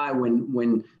get by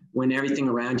when everything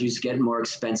around you is getting more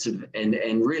expensive,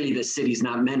 and really the city's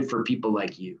not meant for people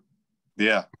like you.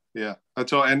 Yeah. Yeah,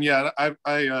 that's all. And yeah, I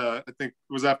think it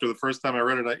was after the first time I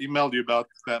read it, I emailed you about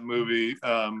that movie,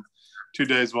 2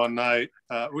 days, 1 night,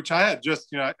 which I had just,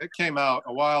 it came out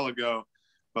a while ago,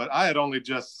 but I had only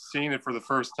just seen it for the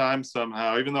first time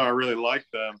somehow, even though I really liked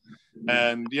them.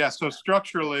 And yeah, so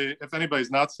structurally, if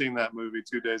anybody's not seen that movie,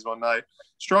 2 days, 1 night,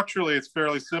 structurally, it's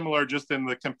fairly similar, just in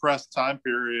the compressed time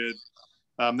period.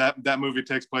 That movie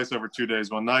takes place over 2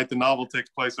 days, 1 night. The novel takes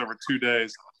place over 2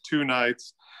 days, 2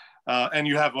 nights. And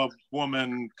you have a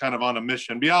woman kind of on a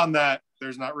mission. Beyond that,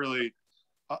 there's not really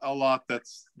a lot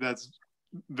that's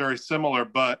very similar,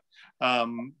 but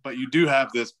you do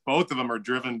have this. Both of them are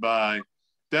driven by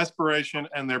desperation,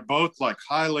 and they're both like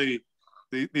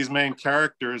these main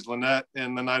characters, Lynette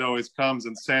in The Night Always Comes,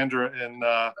 and Sandra in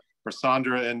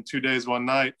 2 days, 1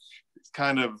 night. It's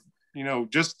kind of,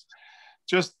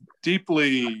 just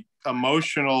deeply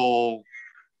emotional,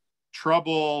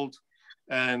 troubled,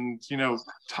 and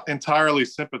entirely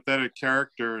sympathetic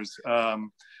characters,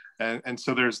 and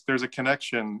so there's a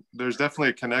connection. There's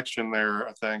definitely a connection there,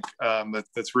 I think,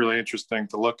 that's really interesting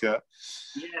to look at.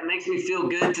 Yeah, it makes me feel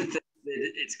good to think that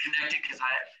it's connected, because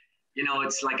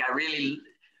it's like I really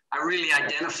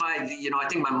identified. I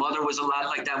think my mother was a lot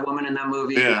like that woman in that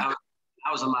movie. Yeah.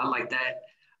 I was a lot like that,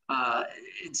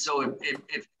 and so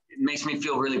it makes me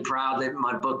feel really proud that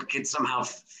my book could somehow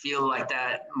feel like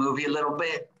that movie a little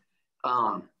bit.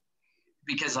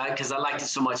 Because I liked it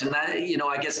so much, and that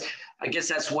I guess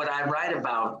that's what I write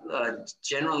about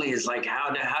generally, is like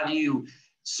how do you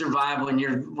survive when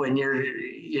you're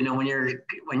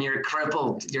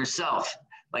crippled yourself?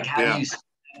 Like how do you stand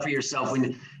up for yourself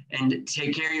and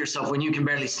take care of yourself when you can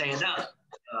barely stand up?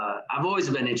 I've always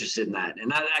been interested in that,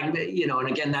 and and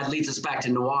again that leads us back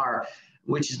to noir,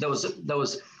 which is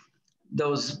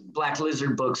those Black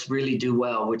Lizard books really do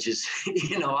well, which is,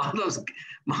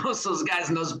 most of those guys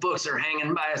in those books are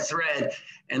hanging by a thread,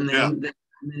 and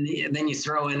then you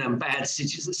throw in a bad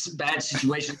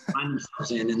situation to find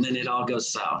themselves in, and then it all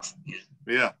goes south.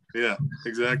 Yeah,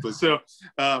 exactly. So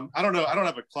I don't know. I don't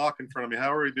have a clock in front of me.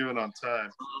 How are we doing on time?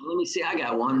 Let me see. I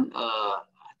got one. I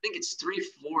think it's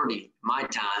 3:40 my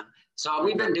time. So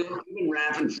we've been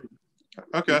rapping.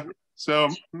 Okay. So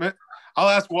I'll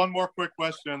ask one more quick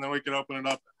question, and then we can open it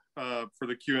up for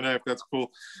the Q&A, if that's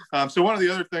cool. So one of the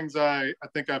other things I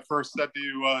think I first said to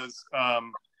you was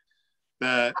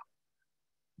that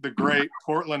the great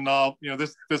Portland novel,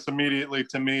 this immediately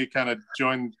to me kind of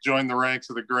joined the ranks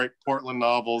of the great Portland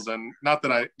novels. And not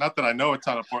that I know a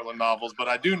ton of Portland novels, but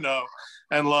I do know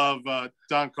and love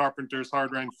Don Carpenter's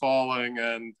Hard Rain Falling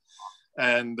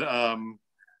and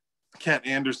Kent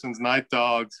Anderson's Night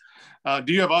Dogs. Are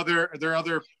there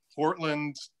other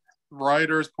Portland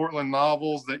writers, Portland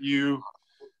novels that you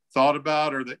thought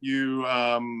about, or that you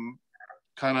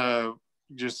kind of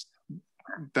just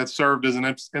that served as an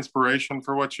inspiration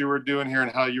for what you were doing here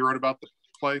and how you wrote about the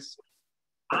place?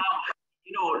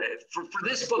 You know, for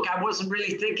this book, I wasn't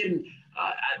really thinking.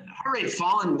 Heart Rate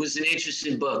Fallen was an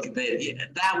interesting book.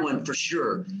 That one for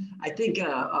sure. I think,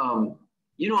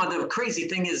 you know, the crazy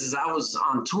thing is I was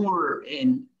on tour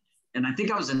and I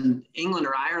think I was in England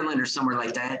or Ireland or somewhere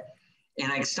like that.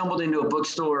 And I stumbled into a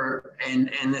bookstore and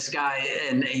this guy,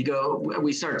 and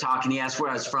we started talking. He asked where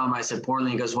I was from. I said,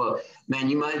 Portland. He goes, well, man,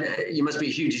 you must be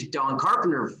a huge Don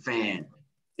Carpenter fan.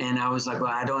 And I was like,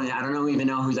 well, I don't even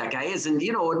know who that guy is. And,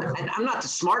 you know, I'm not the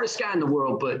smartest guy in the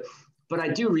world, but I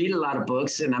do read a lot of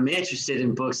books and I'm interested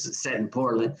in books set in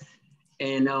Portland.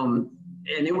 And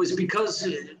it was because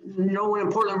no one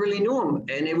in Portland really knew him.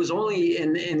 And it was only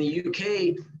in the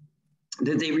UK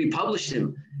that they republished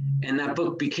him. And that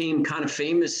book became kind of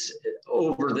famous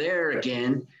over there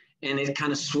again. And it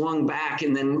kind of swung back.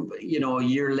 And then, you know, a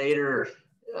year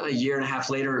and a half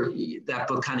later, that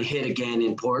book kind of hit again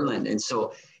in Portland. And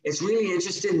so it's really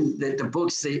interesting that the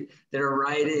books that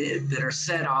are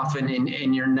set often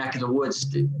in your neck of the woods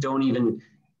that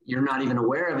you're not even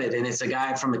aware of it. And it's a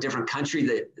guy from a different country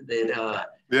that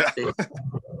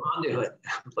onto it.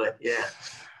 But yeah.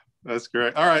 That's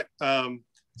great. All right.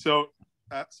 So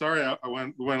sorry, I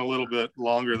went a little bit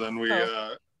longer than we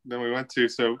went to.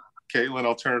 So Caitlin,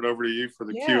 I'll turn it over to you for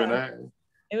the Q&A.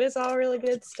 It was all really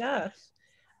good stuff.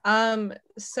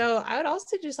 So I would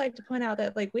also just like to point out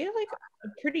that like we have like a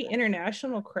pretty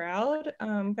international crowd.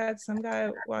 Got some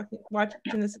guy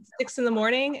watching this at 6 a.m.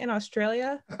 in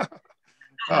Australia.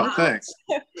 Oh, thanks.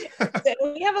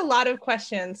 So we have a lot of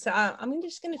questions. So I'm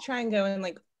just going to try and go in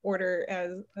like order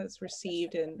as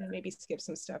received and maybe skip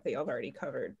some stuff that y'all have already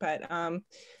covered. But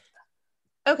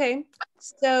okay,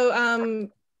 so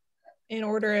in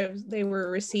order of they were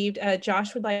received,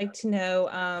 Josh would like to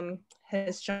know,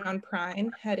 has John Prine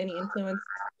had any influence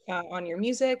on your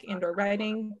music and or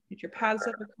writing? Did your paths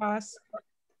up across?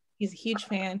 He's a huge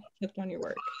fan, hooked on your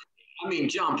work. I mean,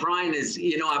 John Prine is,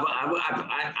 you know,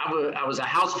 I was a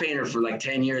house painter for like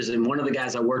 10 years. And one of the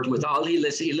guys I worked with,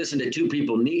 he listened to two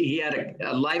people. He had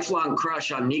a lifelong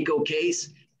crush on Nico Case.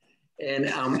 And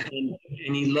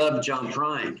he loved John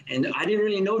Prine. And I didn't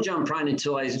really know John Prine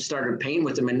until I started painting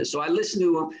with him. And so I listened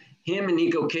to him and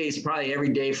Nico Case probably every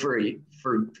day for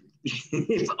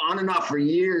on and off for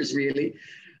years, really.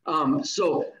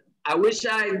 So I wish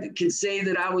I could say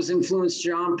that I was influenced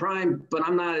John Prine, but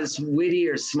I'm not as witty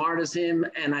or smart as him.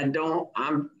 And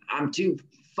I'm too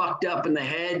fucked up in the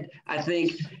head, I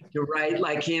think, to write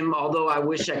like him, although I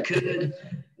wish I could.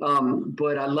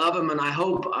 But I love him, and I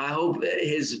hope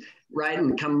his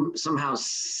writing somehow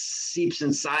seeps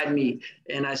inside me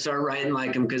and I start writing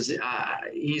like him, because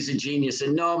he's a genius.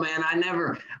 And no, man,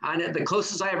 the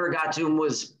closest I ever got to him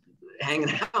was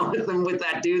hanging out with him with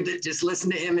that dude that just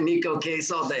listened to him and Nico Case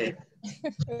all day.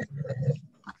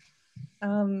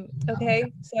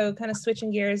 Okay, so kind of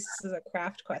switching gears, this is a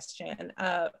craft question.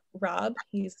 Rob,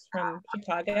 he's from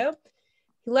Chicago.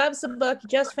 He loves the book,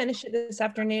 just finished it this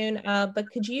afternoon,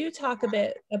 but could you talk a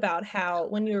bit about how,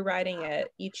 when you were writing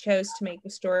it, you chose to make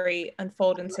the story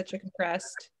unfold in such a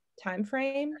compressed time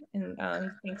frame? And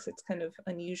he thinks it's kind of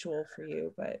unusual for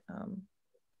you, but...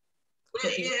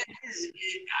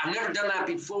 I've never done that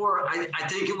before. I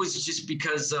think it was just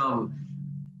because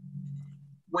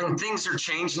when things are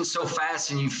changing so fast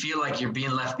and you feel like you're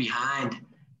being left behind,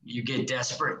 you get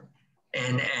desperate.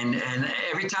 And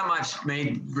every time I've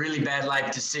made really bad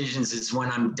life decisions, it's when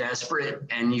I'm desperate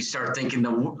and you start thinking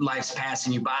the life's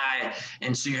passing you by.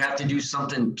 And so you have to do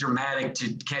something dramatic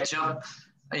to catch up.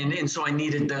 And so I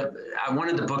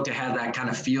wanted the book to have that kind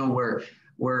of feel where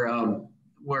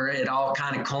it all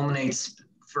kind of culminates.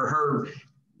 For her,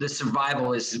 the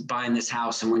survival is buying this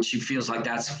house. And when she feels like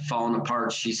that's falling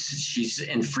apart, she's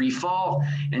in free fall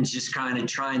and just kind of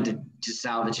trying to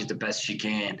salvage it the best she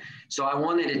can. So I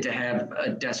wanted it to have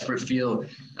a desperate feel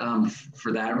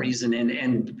for that reason.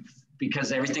 And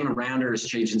because everything around her is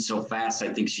changing so fast,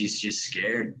 I think she's just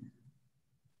scared.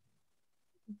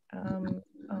 All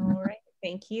right,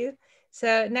 thank you.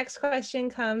 So next question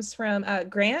comes from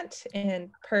Grant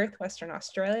in Perth, Western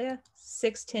Australia,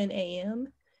 6:10 a.m.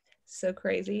 So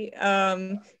crazy.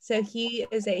 So he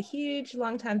is a huge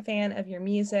longtime fan of your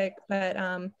music, but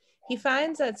he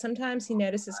finds that sometimes he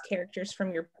notices characters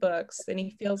from your books and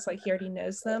he feels like he already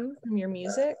knows them from your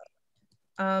music.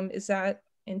 Is that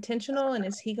intentional, and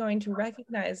is he going to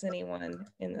recognize anyone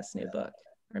in this new book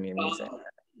from your music?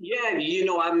 Yeah,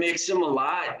 I mix them a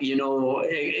lot,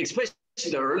 especially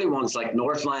the early ones like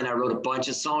Northline. I wrote a bunch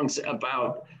of songs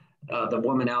about the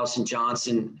woman Allison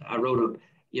Johnson. I wrote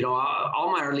You know,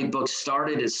 all my early books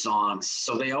started as songs,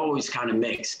 so they always kind of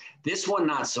mix. This one,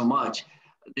 not so much.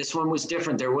 This one was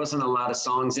different. There wasn't a lot of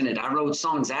songs in it. I wrote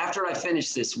songs after I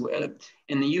finished this.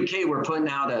 In the UK, we're putting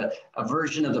out a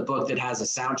version of the book that has a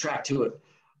soundtrack to it.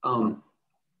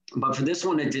 But for this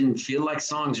one, it didn't feel like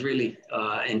songs really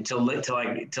until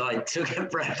I took a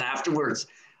breath afterwards.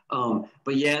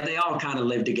 But yeah, they all kind of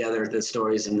live together, the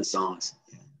stories and the songs.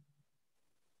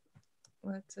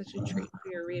 Well, that's such a treat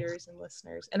for your readers and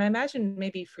listeners. And I imagine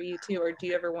maybe for you too, or do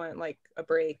you ever want like a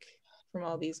break from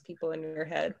all these people in your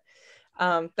head?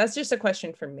 That's just a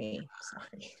question for me.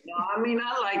 Sorry. No, I mean,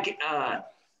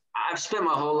 I've spent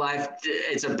my whole life,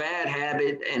 it's a bad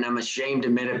habit and I'm ashamed to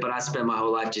admit it, but I spent my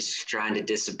whole life just trying to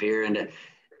disappear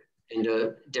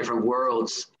into different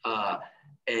worlds.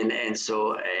 And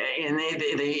so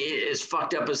they as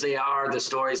fucked up as they are, the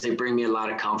stories, they bring me a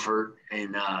lot of comfort,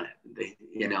 and they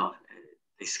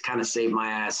kind of save my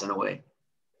ass in a way.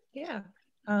 Yeah.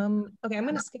 Okay, I'm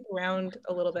going to skip around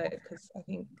a little bit because I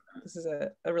think this is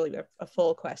a really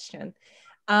full question.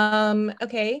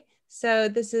 Okay, so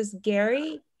this is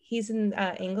Gary. He's in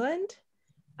England,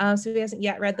 so he hasn't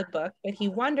yet read the book, but he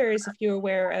wonders if you're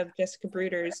aware of Jessica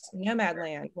Bruder's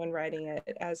Nomadland when writing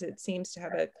it, as it seems to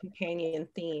have a companion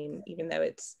theme, even though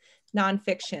it's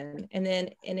nonfiction. And then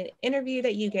in an interview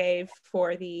that you gave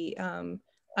for the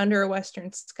Under a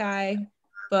Western Sky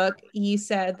book, you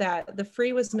said that The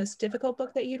Free was the most difficult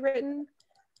book that you'd written.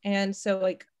 And so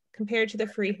like compared to The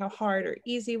Free, how hard or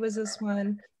easy was this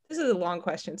one? This is a long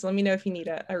question, so let me know if you need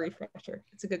a refresher.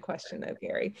 It's a good question though,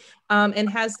 Gary. And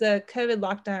has the COVID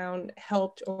lockdown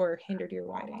helped or hindered your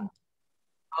writing?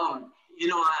 You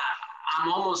know,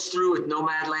 I'm almost through with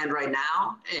Nomadland right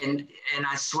now, and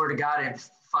I swear to God, it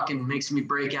fucking makes me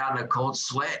break out in a cold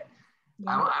sweat.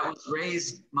 Yeah. I was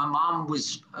raised, my mom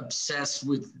was obsessed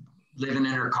with living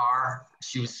in her car.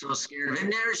 She was so scared of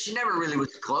it. She never really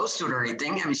was close to it or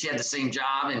anything. I mean, she had the same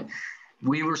job and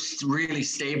we were really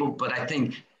stable, but I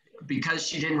think because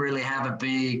she didn't really have a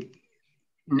big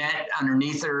net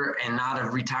underneath her and not a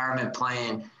retirement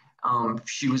plan,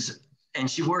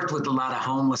 she worked with a lot of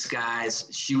homeless guys.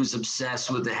 She was obsessed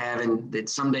with having that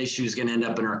someday she was going to end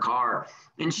up in her car.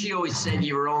 And she always said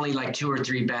you were only like 2 or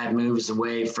 3 bad moves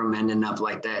away from ending up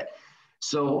like that.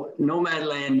 So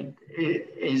Nomadland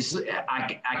is,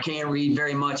 I can't read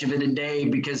very much of it a day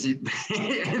because it,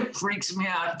 it freaks me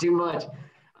out too much.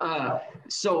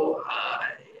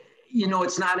 You know,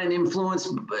 it's not an influence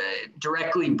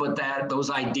directly, but that those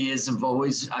ideas I've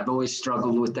always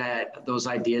struggled with those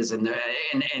ideas and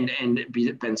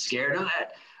been scared of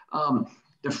that.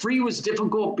 The Free was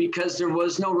difficult because there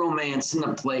was no romance in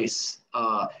the place.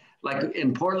 Like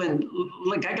in Portland,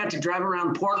 like I got to drive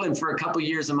around Portland for a couple of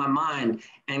years in my mind,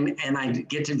 and I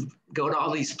get to go to all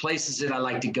these places that I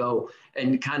like to go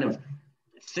and kind of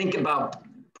think about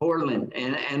Portland,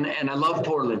 and I love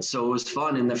Portland, so it was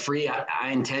fun. In The Free, I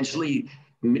intentionally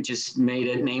just made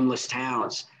it nameless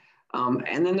towns.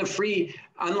 And then The Free,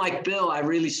 unlike Bill, I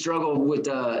really struggled with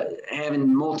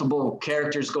having multiple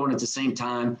characters going at the same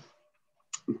time.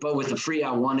 But with The Free, I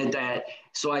wanted that,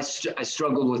 so I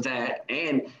struggled with that.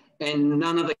 And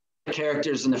none of the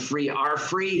characters in The Free are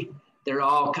free. They're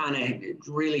all kind of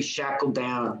really shackled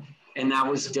down, and that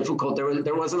was difficult.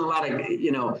 There wasn't a lot of,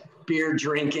 you know, beer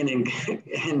drinking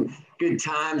and good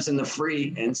times in The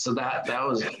Free, and so that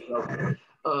was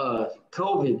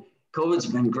COVID's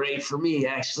been great for me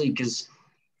actually, because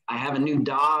I have a new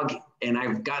dog and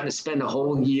I've gotten to spend a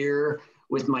whole year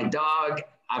with my dog.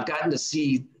 I've gotten to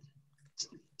see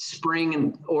spring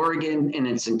in Oregon in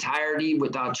its entirety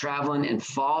without traveling, and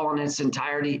fall in its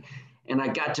entirety, and I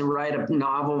got to write a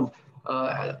novel,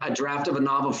 a draft of a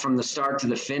novel from the start to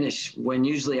the finish, when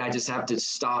usually I just have to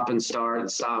stop and start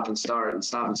and stop and start and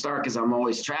stop and start because I'm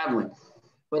always traveling.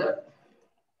 But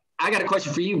I got a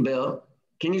question for you, Bill.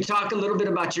 Can you talk a little bit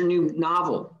about your new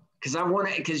novel?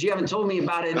 Because you haven't told me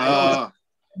about it.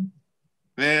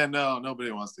 Man, no,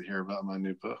 nobody wants to hear about my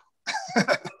new book.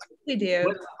 We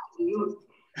do.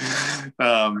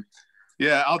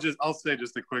 Yeah, I'll say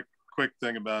just a quick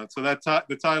thing about it. So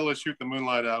the title is "Shoot the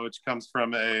Moonlight Out," which comes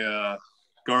from a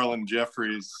Garland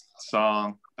Jeffries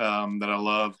song that I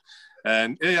love,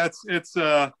 and yeah, it's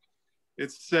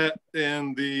set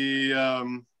in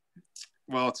the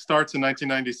it starts in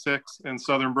 1996 in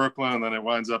Southern Brooklyn, and then it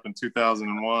winds up in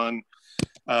 2001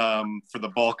 for the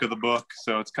bulk of the book.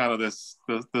 So it's kind of this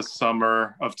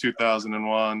summer of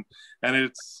 2001, and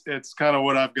it's kind of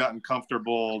what I've gotten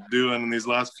comfortable doing in these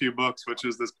last few books, which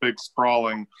is this big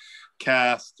sprawling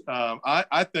cast.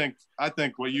 I think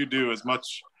what you do is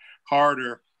much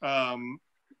harder.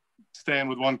 Staying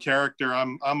with one character,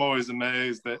 I'm always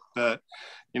amazed that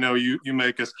you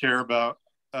make us care about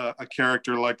a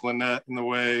character like Lynette in the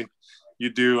way you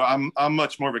do. I'm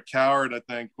much more of a coward, I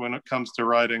think, when it comes to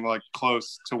writing like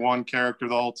close to one character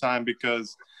the whole time,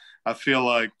 because I feel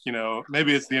like,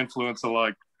 maybe it's the influence of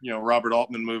like, Robert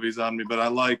Altman movies on me, but I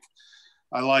like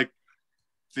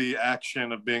the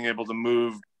action of being able to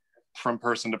move from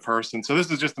person to person. So this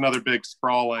is just another big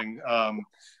sprawling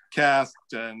cast,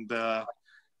 and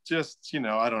just,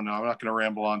 I don't know, I'm not going to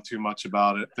ramble on too much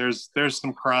about it. There's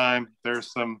some crime,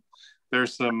 there's some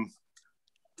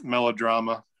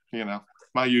melodrama,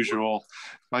 my usual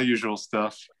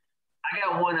stuff. I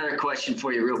got one other question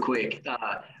for you real quick,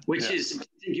 which is,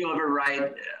 did you ever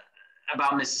write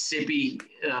about Mississippi,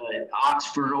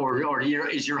 Oxford, or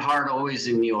is your heart always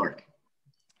in New York?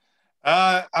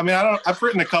 I've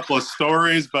written a couple of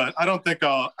stories, but I don't think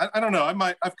I don't know.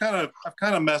 I've kind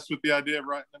of messed with the idea of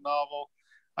writing a novel.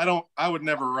 I would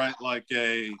never write like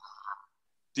a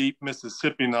deep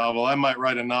Mississippi novel. I might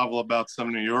write a novel about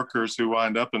some New Yorkers who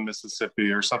wind up in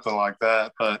Mississippi or something like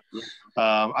that. But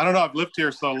I don't know. I've lived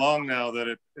here so long now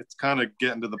that it's kind of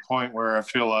getting to the point where I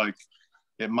feel like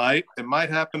it might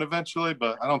happen eventually,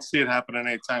 but I don't see it happening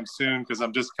anytime soon, because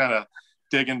I'm just kind of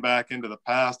digging back into the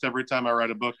past. Every time I write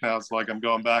a book now, it's like I'm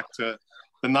going back to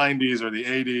the 90s or the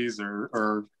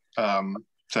 80s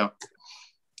so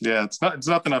yeah, it's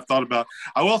nothing I've thought about.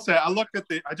 I will say I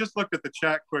just looked at the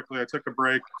chat quickly. I took a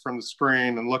break from the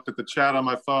screen and looked at the chat on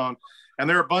my phone, and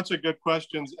there are a bunch of good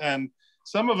questions, and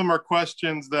some of them are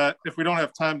questions that if we don't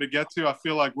have time to get to, I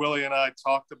feel like Willie and I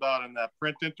talked about in that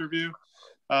print interview,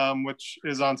 which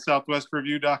is on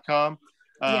southwestreview.com.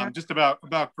 Just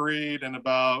about greed and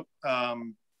about I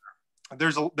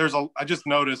just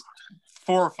noticed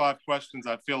 4 or 5 questions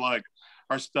I feel like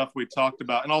are stuff we talked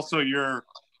about, and also your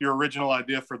original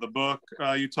idea for the book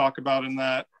you talk about in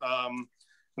that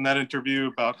interview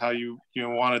about how you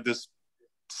wanted this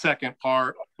second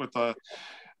part with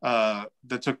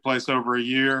that took place over a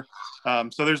year.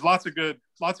 So there's lots of good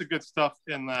stuff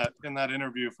in that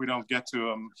interview if we don't get to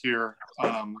them here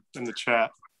in the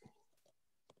chat.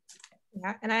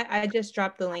 Yeah, and I just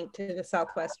dropped the link to the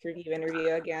Southwest Review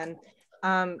interview again.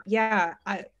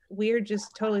 We're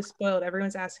just totally spoiled.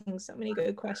 Everyone's asking so many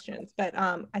good questions, but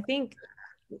I think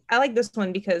I like this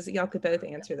one because y'all could both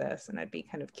answer this, and I'd be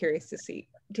kind of curious to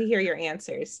hear your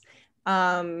answers.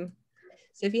 So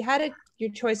if you had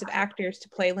your choice of actors to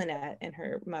play Lynette and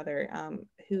her mother,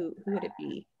 who would it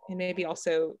be? And maybe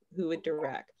also who would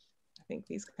direct? I think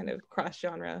these kind of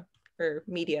cross-genre or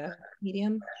medium.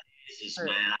 Man,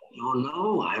 I don't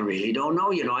know. I really don't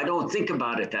know. I don't think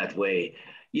about it that way.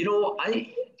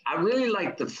 I really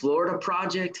like the Florida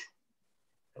Project.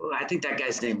 I think that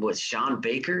guy's name was Sean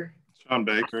Baker. Sean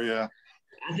Baker, yeah.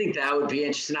 I think that would be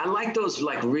interesting. I like those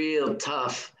like real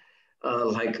tough,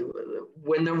 like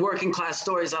when they're working class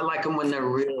stories. I like them when they're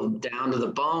real down to the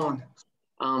bone.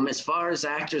 As far as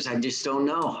actors, I just don't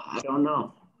know. I don't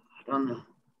know.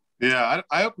 Yeah,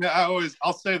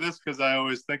 I'll say this because I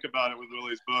always think about it with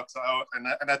Willie's books.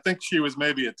 And I think she was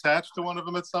maybe attached to one of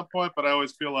them at some point, but I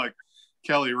always feel like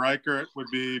Kelly Reichert would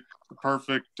be the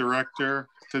perfect director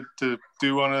to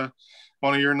do one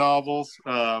of your novels.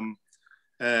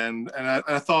 And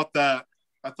I thought that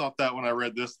when I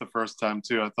read this the first time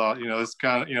too. I thought, this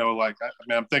kind of, like,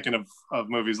 I'm thinking of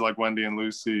movies like Wendy and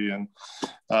Lucy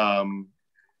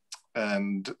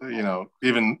and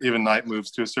even Night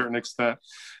Moves to a certain extent.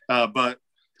 But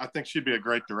I think she'd be a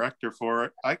great director for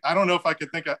it. I don't know if I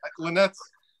could think of Lynette's.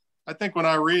 I think when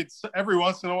I read, every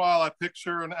once in a while I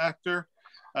picture an actor,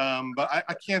 but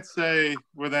I can't say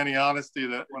with any honesty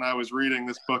that when I was reading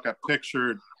this book, I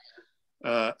pictured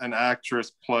an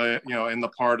actress play, in the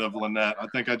part of Lynette. I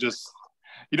think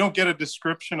you don't get a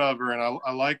description of her, and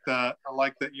I like that. I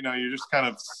like that, you're just kind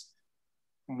of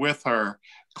with her,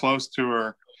 close to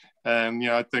her. And,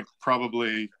 I think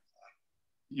probably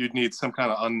you'd need some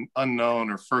kind of unknown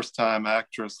or first time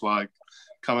actress, like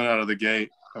coming out of the gate,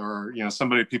 or,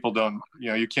 somebody people don't,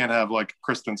 you can't have like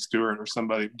Kristen Stewart or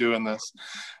somebody doing this.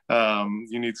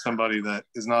 You need somebody that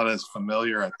is not as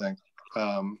familiar, I think.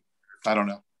 I don't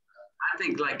know. I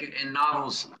think like in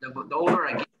novels, the older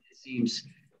I get, it seems,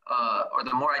 or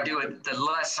the more I do it, the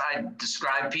less I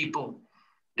describe people.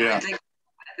 And yeah. I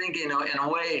think, in a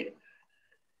way,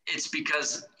 it's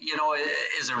because,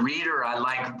 as a reader,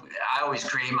 I always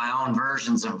create my own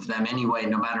versions of them anyway,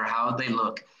 no matter how they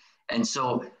look. And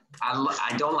so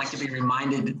I don't like to be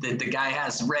reminded that the guy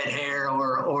has red hair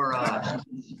or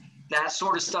that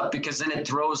sort of stuff, because then it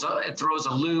throws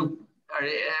a loop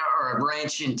or a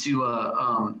branch into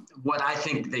what I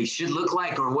think they should look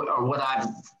like, or what I've,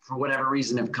 for whatever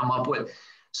reason, have come up with.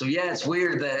 So yeah, it's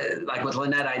weird that like with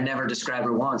Lynette, I never described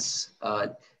her once,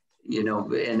 you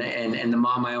know, and the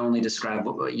mom I only described,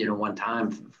 you know, one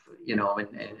time, you know, and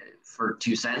for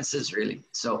 2 sentences really.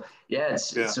 So yeah,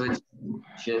 it's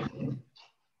shit.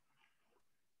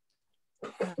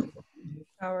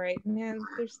 All right, man,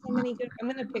 there's so many good, I'm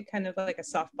gonna pick kind of like a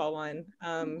softball one,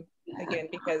 again,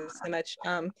 because so much,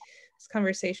 this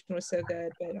conversation was so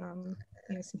good, but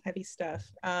you know, some heavy stuff.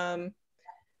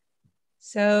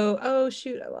 So, oh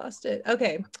shoot, I lost it.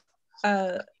 Okay,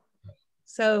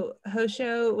 so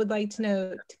Hosho would like to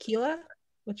know tequila.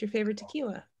 What's your favorite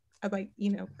tequila? I'd like, you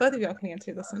know, both of y'all can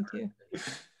answer this one too.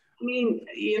 I mean,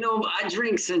 you know, I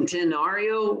drink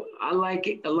Centenario. I like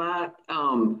it a lot.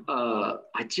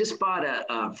 I just bought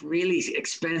a really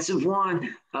expensive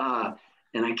one,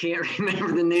 and I can't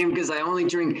remember the name because I only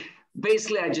drink.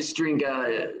 Basically, I just drink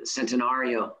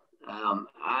Centenario.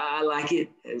 I like it.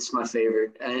 It's my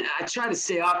favorite. And I try to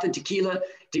stay off the tequila.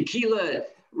 Tequila,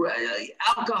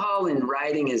 alcohol in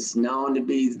writing is known to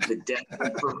be the death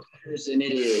for writers, and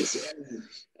it is.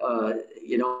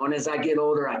 You know, and as I get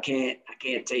older, I can't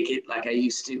take it like I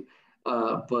used to.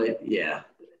 But yeah,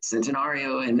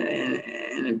 Centenario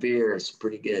and a beer is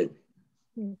pretty good.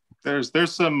 There's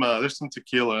some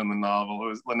tequila in the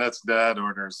novel. Lynette's dad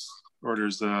orders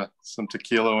some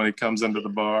tequila when he comes into the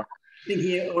bar. I think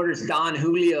he orders Don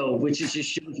Julio, which is just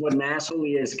shows what an asshole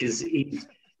he is, because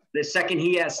the second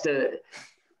he has to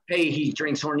pay, he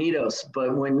drinks Hornitos.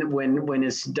 But when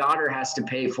his daughter has to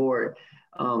pay for it,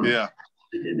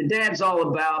 the dad's all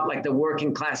about like the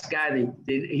working class guy.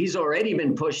 He's already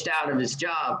been pushed out of his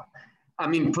job. I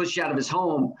mean, pushed out of his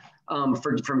home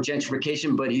from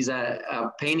gentrification. But he's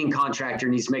a painting contractor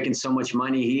and he's making so much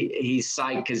money. He's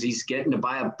psyched because he's getting to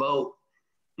buy a boat.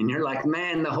 And you're like,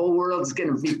 man, the whole world's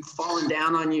going to be falling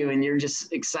down on you. And you're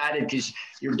just excited because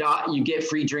you get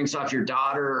free drinks off your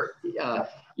daughter.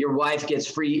 Your wife gets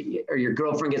free, or your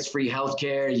girlfriend gets free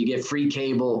healthcare. You get free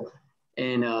cable.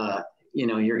 And, you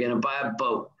know, you're going to buy a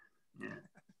boat. Yeah.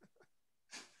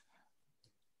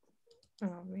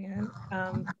 Oh, man.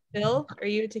 Bill, are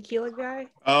you a tequila guy?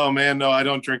 Oh, man, no, I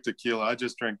don't drink tequila. I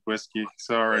just drink whiskey.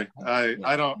 Sorry.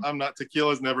 I'm not,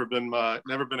 tequila's never been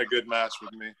a good match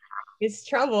with me. It's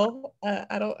trouble.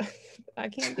 I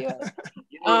can't do it.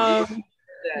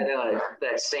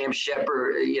 That Sam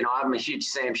Shepard, you know, I'm a huge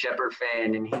Sam Shepard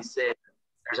fan, and he said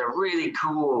there's a really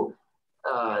cool,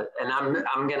 and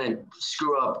I'm gonna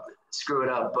screw it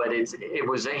up, but it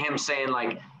was him saying,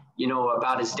 like, you know,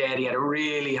 about his dad. He had a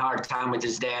really hard time with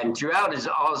his dad, and throughout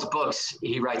all his books,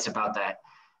 he writes about that.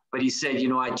 But he said, you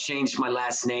know, I changed my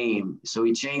last name, so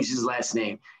he changed his last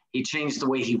name. He changed the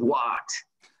way he walked.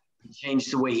 He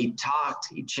changed the way he talked.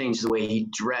 He changed the way he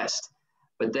dressed.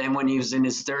 But then when he was in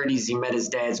his 30s, he met his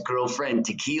dad's girlfriend,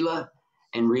 Tequila,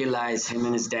 and realized him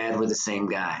and his dad were the same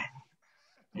guy.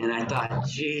 And I thought,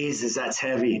 Jesus, that's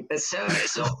heavy. That's heavy.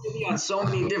 So heavy on so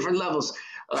many different levels.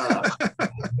 That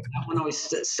one always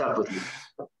stuck with me.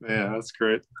 Yeah, that's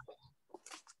great.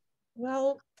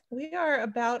 Well, we are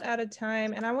about out of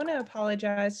time, and I want to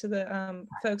apologize to the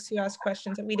folks who asked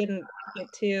questions that we didn't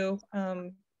get to.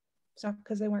 It's not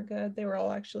because they weren't good. They were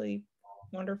all actually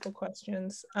wonderful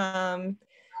questions. But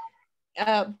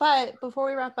before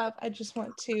we wrap up, I just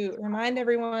want to remind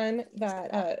everyone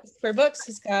that Square Books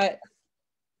has got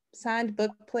signed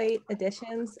book plate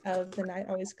editions of The Night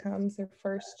Always Comes, their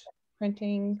first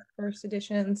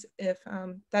editions, if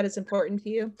that is important to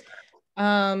you.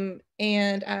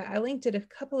 And I linked it a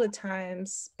couple of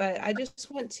times, but I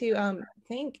just want to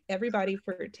thank everybody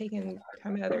for taking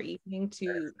time out of their evening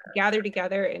to gather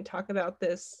together and talk about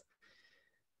this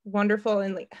wonderful,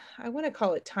 and like, I want to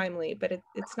call it timely, but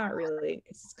it's not really.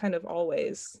 It's kind of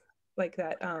always like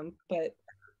that, but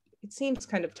it seems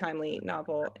kind of timely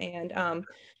novel. And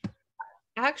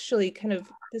actually, kind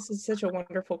of, this is such a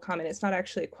wonderful comment. It's not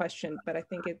actually a question, but I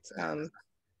think it's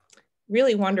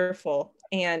really wonderful.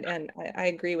 And I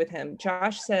agree with him.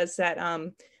 Josh says that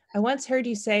I once heard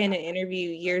you say in an interview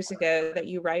years ago that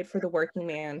you write for the working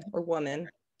man or woman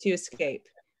to escape,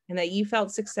 and that you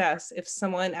felt success if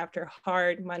someone after a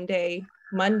hard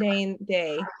mundane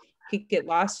day could get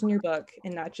lost in your book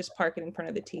and not just park it in front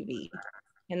of the TV.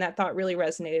 And that thought really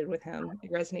resonated with him.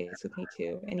 It resonates with me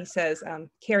too. And he says,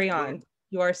 carry on,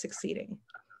 you are succeeding.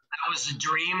 That was a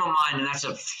dream of mine, and that's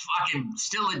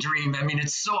still a dream. I mean,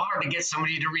 it's so hard to get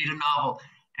somebody to read a novel.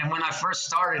 And when I first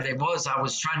started, I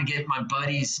was trying to get my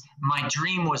buddies. My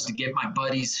dream was to get my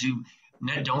buddies who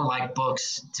don't like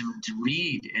books to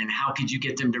read. And how could you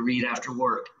get them to read after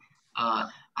work? I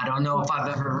don't know if I've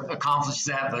ever accomplished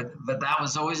that, but that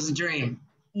was always the dream.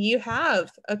 You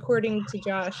have, according to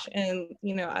Josh. And,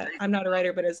 you know, I'm not a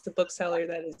writer, but as the bookseller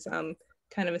that is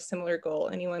kind of a similar goal.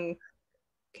 Anyone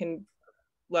can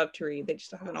love to read, they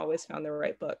just haven't always found the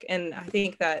right book. And I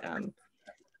think that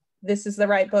this is the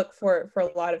right book for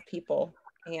a lot of people.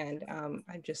 And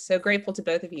I'm just so grateful to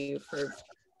both of you for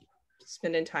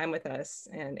spending time with us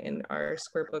and our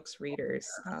Square Books readers.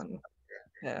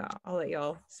 I'll let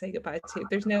y'all say goodbye too.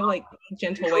 There's no like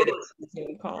gentle way to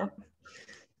Zoom call.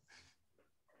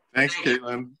 Thanks,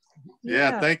 Caitlin.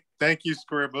 Yeah, thank you,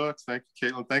 Square Books. Thank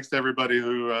you, Caitlin. Thanks to everybody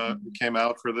who came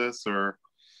out for this or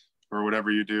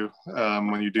whatever you do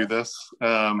when you do this.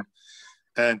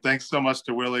 And thanks so much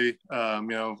to Willy. You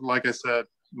know, like I said,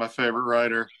 my favorite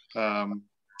writer.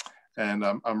 And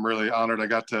I'm really honored I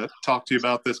got to talk to you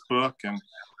about this book. And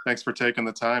thanks for taking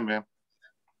the time, man.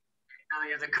 Oh,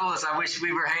 you're the coolest. I wish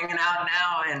we were hanging out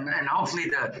now, and hopefully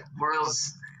the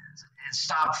world's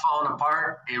stopped falling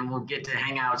apart, and we'll get to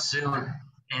hang out soon.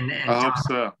 And I hope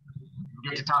so.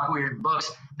 Get to talk weird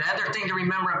books. The other thing to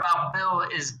remember about Bill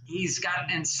is he's got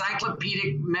an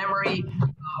encyclopedic memory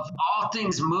of all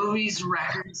things movies,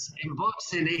 records, and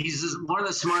books, and he's just one of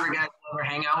the smarter guys I'll ever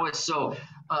hang out with. So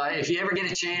if you ever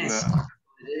get a chance,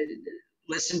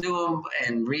 listen to him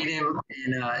and read him.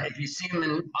 And if you see him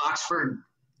in Oxford,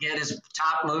 get his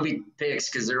top movie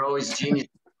picks because they're always genius.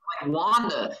 Like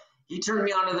Wanda, he turned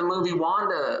me on to the movie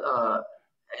Wanda,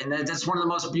 and that's one of the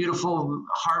most beautiful,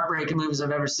 heartbreaking movies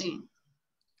I've ever seen.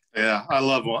 Yeah, I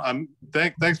love one.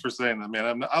 Thanks for saying that,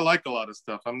 man. I like a lot of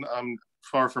stuff. I'm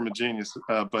far from a genius,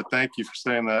 but thank you for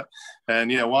saying that.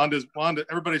 And yeah, Wanda.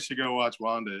 Everybody should go watch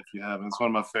Wanda if you haven't. It's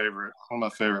one of my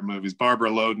favorite movies. Barbara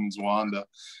Loden's Wanda,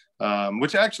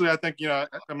 which actually I think, you know,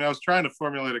 I mean, I was trying to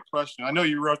formulate a question. I know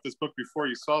you wrote this book before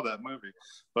you saw that movie,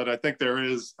 but I think there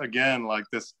is again like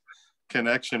this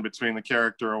connection between the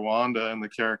character of Wanda and the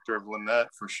character of Lynette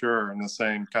for sure, and the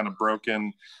same kind of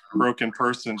broken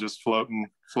person just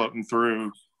floating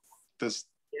through this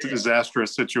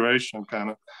disastrous situation kind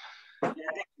of. Yeah,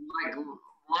 I think like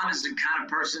Wanda's the kind of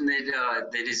person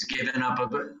that is given up,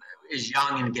 is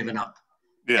young and given up.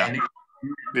 Yeah. And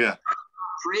yeah.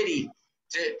 Pretty,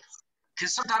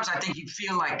 because sometimes I think you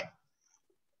feel like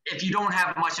if you don't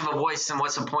have much of a voice, then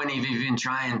what's the point of even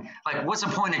trying? Like, what's the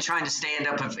point of trying to stand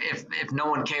up if no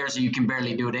one cares or you can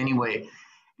barely do it anyway?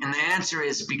 And the answer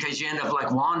is because you end up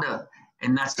like Wanda,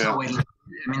 and that's the way.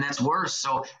 I mean, that's worse.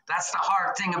 So that's the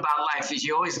hard thing about life is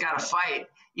you always got to fight,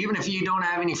 even if you don't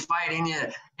have any fight in you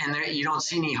and you don't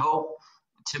see any hope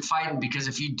to fighting. Because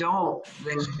if you don't,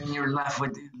 then you're left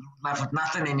with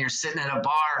nothing, and you're sitting at a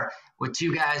bar with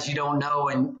two guys you don't know,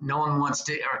 and no one wants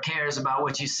to or cares about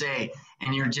what you say,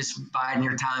 and you're just biding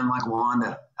your time like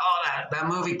Wanda. Oh, that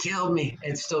movie killed me.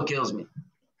 It still kills me.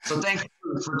 So thank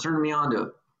you for turning me on to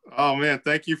it. Oh man,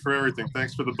 thank you for everything.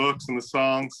 Thanks for the books and the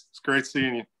songs. It's great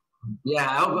seeing you. Yeah,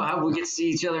 I hope we get to see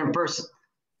each other in person.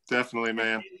 Definitely,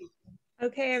 man.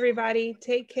 Okay, everybody,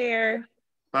 take care.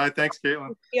 Bye. Thanks, Caitlin.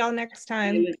 See y'all next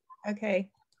time. Okay.